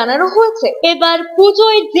তরফে জানানো হয়েছে এবার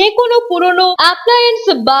পুজোয় যে কোনো পুরনো অ্যাপ্লায়েন্স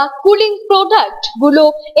বা কুলিং প্রোডাক্ট গুলো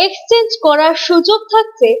এক্সচেঞ্জ করার সুযোগ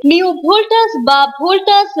থাকছে নিউ ভোল্টাস বা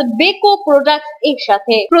ভোল্টাস বেকো প্রোডাক্ট এর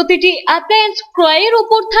সাথে। প্রতিটি অ্যাপ্লায়েন্স ক্রয়ের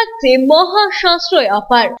উপর থাকছে মহা সাশ্রয়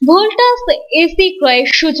অফার। ভোল্টাস এসি ক্রয়ের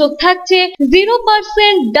সুযোগ থাকছে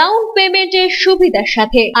 0% ডাউন পেমেন্টের সুবিধার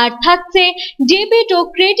সাথে, আর থাকছে ডেবিট ও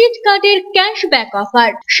ক্রেডিট কার্ডের ক্যাশব্যাক অফার।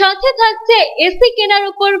 সাথে থাকছে এসি কেনার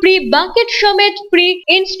উপর ফ্রি বাকেট সমেত ফ্রি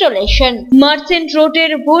ইনস্টলেশন। মার্চেন্ট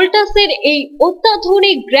রোডের ভোল্টাসের এই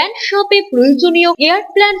অত্যাধুনিক গ্র্যান্ড শপে প্রয়োজনীয় এয়ার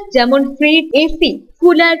প্ল্যান্ট যেমন ফ্রিজ, এসি,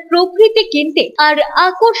 কুলার প্রভৃতি কিনতে আর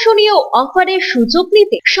আকর্ষণীয় অফারের সুযোগ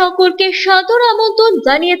নিতে সকলকে সাদর আমন্ত্রণ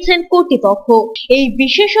জানিয়েছেন কর্তৃপক্ষ। এই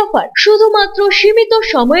বিশেষ অফার শুধুমাত্র সীমিত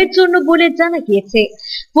সময়ের জন্য বলে জানা গিয়েছে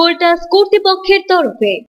ভোল্টাস কর্তৃপক্ষের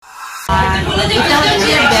তরফে। এটা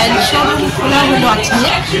হচ্ছে ব্যান্ড শোরুম খোলা হলো আজকে,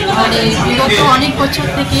 মানে বিগত অনেক বছর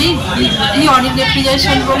থেকেই দি অনিল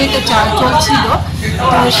রেফ্রিজারেশন বলে এটা চলছিল।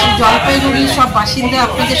 তো জলপাইগুড়ির সব বাসিন্দা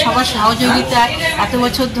আপনাদের সবার সহযোগিতায় এত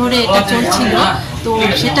বছর ধরে এটা চলছিল। তো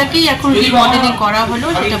সেটাকেই এখন রিমডেলিং করা হলো,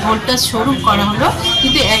 সেটা ভোল্টাস শোরুম করা হলো।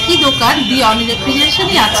 কিন্তু একই দোকান দি অনিল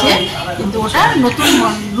রেফ্রিজারেশনই আছে, কিন্তু ওটা নতুন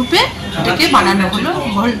রূপে এটাকে বানানো হলো,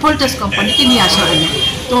 ভোল্টাস কোম্পানিকে নিয়ে আসা হলো।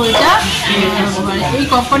 তো এটা এই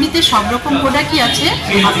কোম্পানিতে সব রকম প্রোডাক্টই আছে,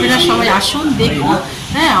 আপনারা সবাই আসুন দেখুন।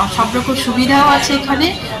 হ্যাঁ, সব রকম সুবিধাও আছে এখানে,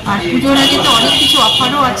 আর পুজোর আগে তো অনেক কিছু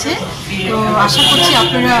অফারও আছে। তো আশা করছি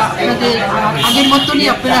আপনারা আপনাদের আগের মতনই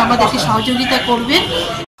আপনারা আমাদেরকে সহযোগিতা করবেন।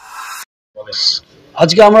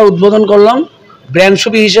 আজকে আমরা উদ্বোধন করলাম ব্র্যান্ড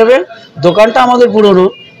শপ হিসেবে। দোকানটা আমাদের পুরনো,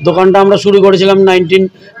 দোকানটা আমরা শুরু করেছিলাম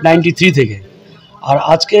 1993 থেকে, আর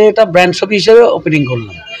আজকে এটা ব্র্যান্ড শপ হিসেবে ওপেনিং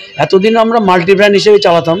করলাম। এতদিন আমরা মাল্টি ব্র্যান্ড হিসেবে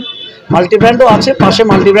চালাতাম, মাল্টি ব্র্যান্ডও আছে, পাশে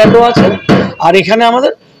মাল্টি ব্র্যান্ডও আছে, আর এখানে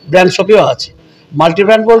আমাদের ব্র্যান্ড শপেও আছে। মাল্টি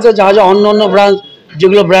ব্র্যান্ড বলতে যা যা অন্য অন্য ব্র্যান্ড,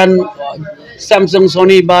 যেগুলো ব্র্যান্ড স্যামসাং,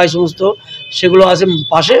 সনি বা এই সমস্ত, সেগুলো আছে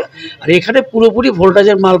পাশে। আর এখানে পুরোপুরি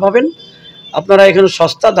ভোল্টাজের মাল পাবেন আপনারা। এখানে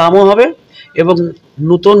সস্তা দামও হবে এবং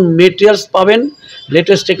নতুন মেটেরিয়ালস পাবেন,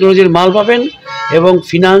 লেটেস্ট টেকনোলজির মাল পাবেন এবং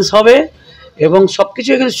ফিনান্স হবে এবং সব কিছু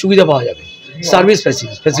এখানে সুবিধা পাওয়া যাবে। Service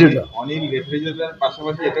facility. অনিল রেফ্রিজারেশনের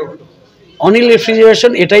পাশাপাশি এটা হলো অনিল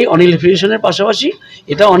রেফ্রিজারেশন, এটাই অনিল রেফ্রিজারেশনের পাশাপাশি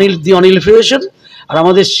এটা দি অনিল রেফ্রিজারেশন, আর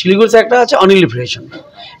আমাদের শিলিগুড়িতে একটা আছে অনিল রেফ্রিজারেশন।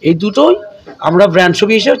 এই দুটোই আমরা ব্র্যান্ড শপ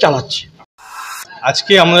হিসেবে চালাচ্ছি।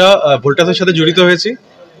 আজকে আমরা ভোল্টাসের সাথে জড়িত হয়েছি।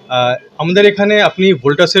 আমাদের এখানে আপনি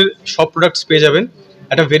ভোল্টাসের সব প্রোডাক্টস পেয়ে যাবেন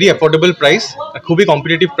একটা ভেরি অ্যাফোর্ডেবল প্রাইস, খুবই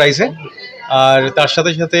কম্পিটিটিভ প্রাইসে। আর তার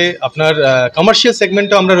সাথে সাথে আপনার কমার্শিয়াল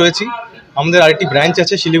সেগমেন্টও আমরা রয়েছি। আমাদের আরেকটি ব্রাঞ্চ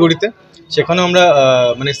আছে শিলিগুড়িতে, সেখানেও আমরা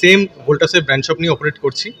মানে সেম ভোল্টাসের ব্র্যান্ড শপ নিয়ে অপারেট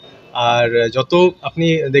করছি। আর যত আপনি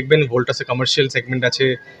দেখবেন ভোল্টাসে কমার্শিয়াল সেগমেন্ট আছে,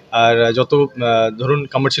 আর যত ধরুন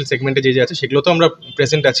কমার্শিয়াল সেগমেন্টে যে আছে সেগুলোতেও আমরা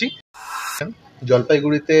প্রেজেন্ট আছি।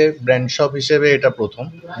 জলপাইগুড়িতে ব্র্যান্ড শপ হিসেবে এটা প্রথম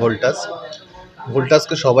ভোল্টাস।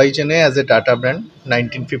 ভোল্টাসকে সবাই চেনে অ্যাজ এ টাটা ব্র্যান্ড।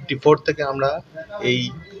 1954 থেকে আমরা এই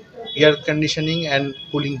এয়ার কন্ডিশনিং অ্যান্ড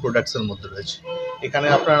কুলিং প্রোডাক্টসের মধ্যে রয়েছে। এখানে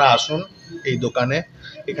আপনারা আসুন এই দোকানে,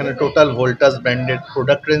 এখানে total Voltas branded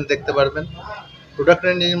product range দেখতে পারবেন। প্রোডাক্ট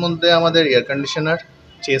রেঞ্জের মধ্যে আমাদের air conditioner,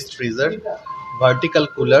 chest freezer, vertical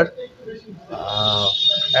cooler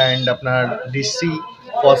and আপনার DC,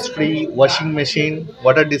 FOSS free, washing machine,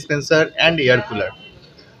 water dispenser and air cooler,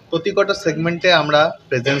 প্রতি কটা সেগমেন্টে আমরা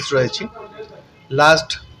প্রেজেন্স রয়েছি। লাস্ট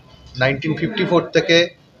 1954 থেকে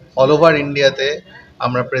অল ওভার ইন্ডিয়াতে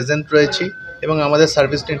আমরা প্রেজেন্ট রয়েছি এবং আমাদের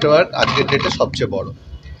সার্ভিস নেটওয়ার্ক আজকের ডেটে সবচেয়ে বড়।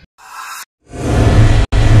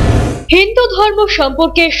 হিন্দু ধর্ম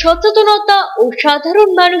সম্পর্কে সচেতনতা ও সাধারণ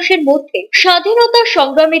মানুষের মধ্যে স্বাধীনতা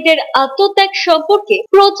সংগ্রামীদের আত্মত্যাগ সম্পর্কে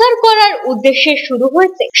প্রচার করার উদ্দেশ্যে শুরু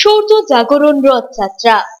হয়েছে সূর্য জাগরণ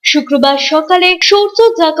রথযাত্রা। শুক্রবার সকালে সূর্য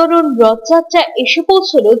জাগরণ রথযাত্রা এসে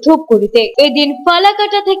পৌঁছল ধূপগুড়িতে। এদিন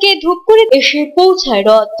ফালাকাটা থেকে ধূপগুড়ি এসে পৌঁছায়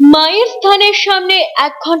রথ। মায়ের স্থানের সামনে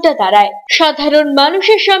 1 ঘন্টা দাঁড়ায়। সাধারণ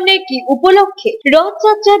মানুষের সামনে কি উপলক্ষে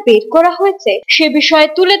রথযাত্রা বের করা হয়েছে সে বিষয়ে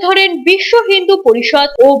তুলে ধরেন বিশ্ব হিন্দু পরিষদ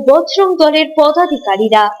ও বজরং দলের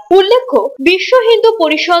পদাধিকারীরা। উল্লেখ্য, বিশ্ব হিন্দু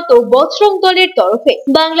পরিষদ ও বজরং দলের তরফে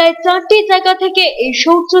বাংলায় 4টি জায়গা থেকে এই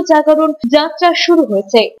সূর্য জাগরণ যাত্রা শুরু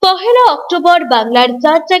হয়েছে। 1 অক্টোবর বাংলার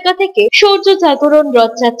 4 জায়গা থেকে সূর্য জাগরণ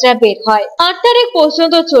রথযাত্রা বের হয়। 8 তারিখ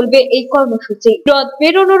পর্যন্ত চলবে এই কর্মসূচি। রথ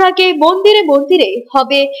বেরোনোর আগে মন্দিরে মন্দিরে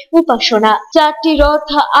হবে উপাসনা। 4টি রথ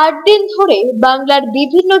 8 দিন ধরে বাংলার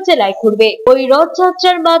বিভিন্ন জেলায় ঘুরবে। ওই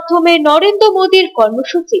রথযাত্রার মাধ্যমে নরেন্দ্র মোদীর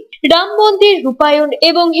কর্মসূচি রাম মন্দির রূপায়ণ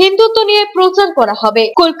এবং হিন্দুত্ব নিয়ে প্রচার করা হবে।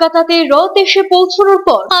 কলকাতাতে রথ এসে পৌঁছানোর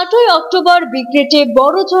পর 8ই অক্টোবর ব্রিগেডে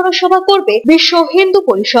বড় জনসভা করবে বিশ্ব হিন্দু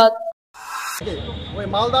পরিষদ। ওই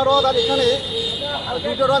মালদা রথ আর এখানে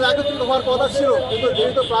 2টো রথ একত্রিত হওয়ার কথা ছিল, কিন্তু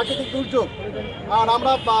যেহেতু প্রাকৃতিক দুর্যোগ আর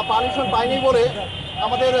আমরা পারমিশন পাইনি বলে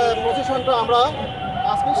আমাদের প্রসেশনটা আমরা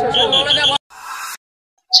আজকে শেষ করব।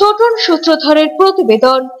 ছোটন সূত্রধরের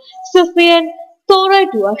প্রতিবেদন, Ccn Tarai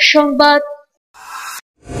Dooars সংবাদ।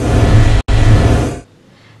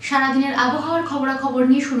 সারাদিনের আবহাওয়ার খবরাখবর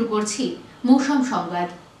নিয়ে শুরু করছি মৌসুম সংবাদ।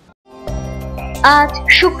 আজ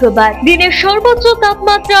শুক্রবার দিনের সর্বোচ্চ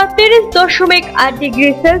তাপমাত্রা 30.8 ডিগ্রি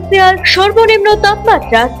সেলসিয়াস, সর্বনিম্ন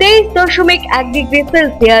তাপমাত্রা 23.1 ডিগ্রি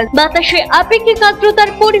সেলসিয়াস। বাতাসে আপেক্ষিক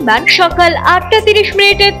আর্দ্রতার পরিমাণ সকাল 8টা 30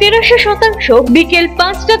 মিনিটে 83%, বিকেল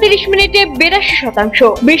 5টা 30 মিনিটে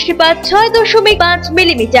 82%। বৃষ্টিপাত 6.5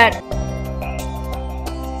 মিলিমিটার।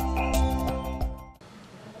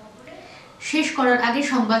 শেষ করার আগে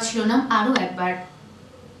সংবাদ শিরোনাম আরো একবার।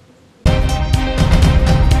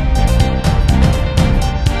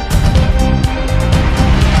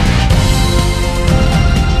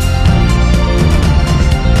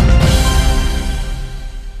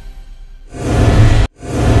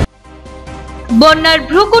 বন্যার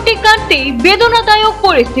ভ্রুকুটি কাটতে বেদনাদায়ক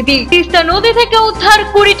পরিস্থিতি। তিস্তা নদী থেকে উদ্ধার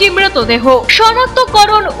 20টি মৃতদেহ।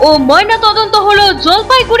 শনাক্তকরণ ও ময়নাতদন্ত হলো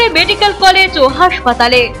জলপাইগুড়ি মেডিকেল কলেজ ও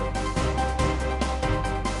হাসপাতালে।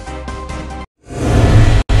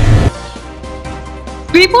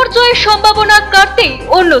 বিপর্যয়ের সম্ভাবনা কাটতে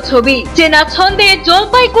অন্য ছবি। চেনা ছন্দে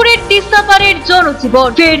জলপাইগুড়ির তিস্তা পাড়ের জনজীবন।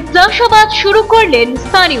 ফের চাষাবাদ শুরু করলেন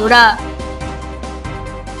স্থানীয়রা।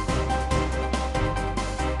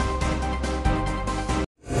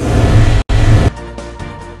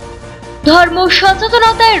 ধর্ম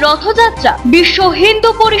সচেতনতায় রথযাত্রা। বিশ্ব হিন্দু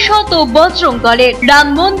পরিষদ ও বজরং দলের রাম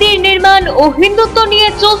মন্দির নির্মাণ ও হিন্দুত্ব নিয়ে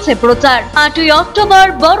চলছে প্রচার। 8ই অক্টোবর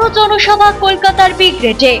বড় জনসভা কলকাতার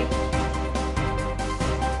ব্রিগেডে।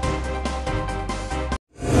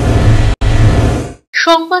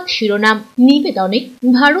 সংবাদ শিরোনাম নিবেদনে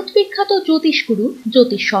ভারত বিখ্যাত জ্যোতিষগুরু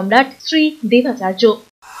জ্যোতিষ সম্রাট শ্রী দেবাচার্য।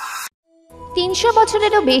 300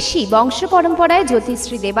 বছরেরও বেশি বংশ পরম্পরায়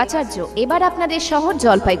জ্যোতিশ্রী দেবাচার্য এবার আপনাদের শহর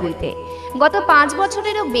জলপাইগুড়িতে। গত 5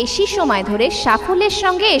 বছরেরও বেশি সময় ধরে সাফল্যের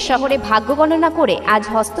সঙ্গে এ শহরে ভাগ্য গণনা করে আজ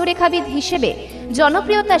হস্তরেখাবিদ হিসেবে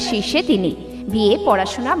জনপ্রিয়তার শীর্ষে তিনি। বিয়ে,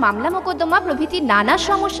 পড়াশোনা, মামলা মোকদ্দমা প্রভৃতি নানা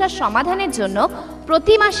সমস্যার সমাধানের জন্য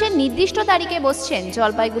প্রতি মাসের নির্দিষ্ট তারিখে বসছেন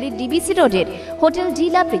জলপাইগুড়ির ডিবিসি রোডের হোটেল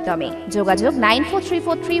ডিলা প্রীতমে। যোগাযোগ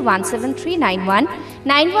 9434317391,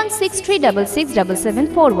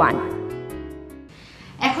 9163667741।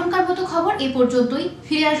 এখনকার মতো খবর এ পর্যন্তই।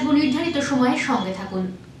 ফিরে আসবো নির্ধারিত সময়ের সঙ্গে থাকুন।